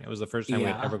 2020. It was the first time we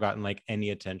had ever gotten like any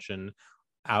attention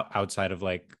outside of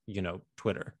like,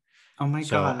 Twitter. Oh my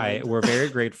God. We're very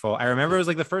grateful. I remember it was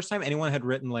like the first time anyone had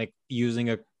written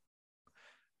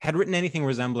anything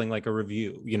resembling like a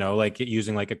review, like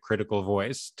using like a critical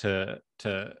voice to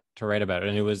write about it.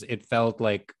 And it felt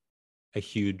like a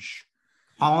huge,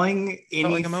 calling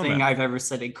anything like I've ever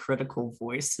said a critical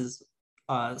voice is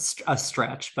a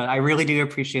stretch, but I really do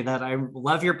appreciate that. I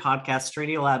love your podcast.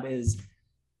 Radiolab is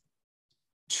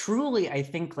truly, I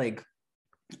think, like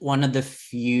one of the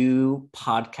few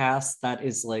podcasts that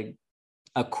is like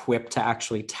equipped to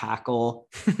actually tackle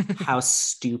how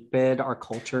stupid our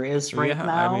culture is right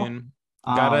now. I mean,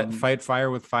 gotta fight fire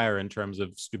with fire in terms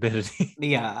of stupidity.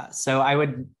 Yeah. So I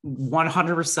would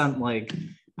 100% like,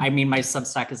 I mean, my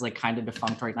Substack is like kind of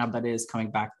defunct right now, but it is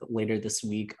coming back later this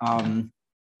week.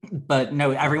 But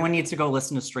no, everyone needs to go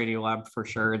listen to Radiolab for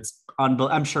sure.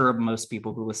 I'm sure most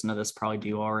people who listen to this probably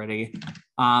do already.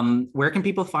 Where can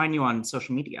people find you on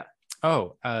social media?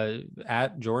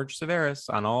 At George Civeris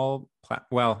on all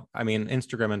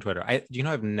Instagram and Twitter.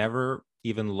 I've never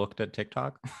even looked at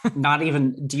TikTok. Not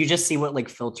even. Do you just see what like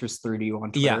filters through to you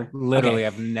on Twitter? Yeah, literally.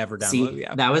 Okay. I've never downloaded. See,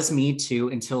 that was me too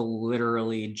until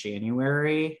literally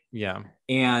January. Yeah,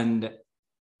 and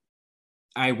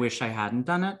I wish I hadn't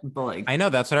done it, but like I know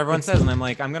that's what everyone says, and I'm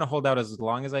like, I'm gonna hold out as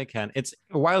long as I can. It's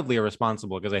wildly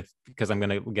irresponsible because I'm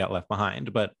gonna get left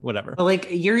behind, but whatever. But like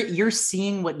you're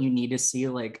seeing what you need to see.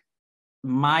 Like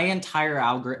my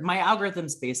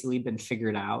algorithm's basically been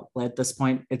figured out at this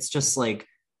point. It's just like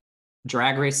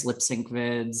Drag Race lip sync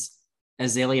vids,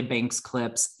 Azalea Banks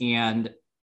clips, and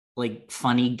like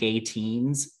funny gay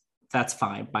teens. That's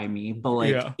fine by me, but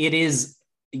like It is,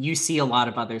 you see a lot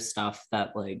of other stuff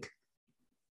that like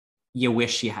you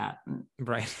wish you hadn't,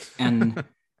 right? And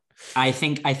I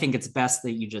think it's best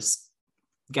that you just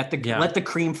let the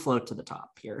cream float to the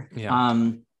top here.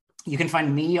 You can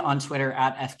find me on Twitter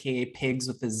at FKA Pigs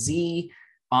with a Z,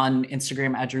 on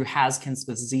Instagram at Drew Haskins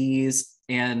with Z's,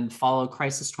 and follow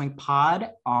Crisis Twink Pod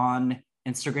on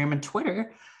Instagram and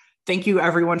Twitter. Thank you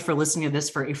everyone for listening to this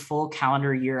for a full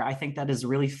calendar year. I think that is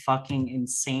really fucking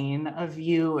insane of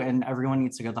you, and everyone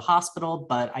needs to go to the hospital,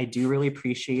 but I do really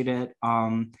appreciate it.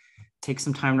 Take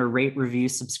some time to rate, review,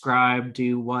 subscribe,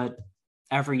 do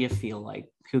whatever you feel like.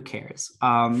 Who cares?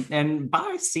 And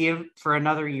bye. See you for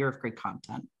another year of great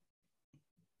content.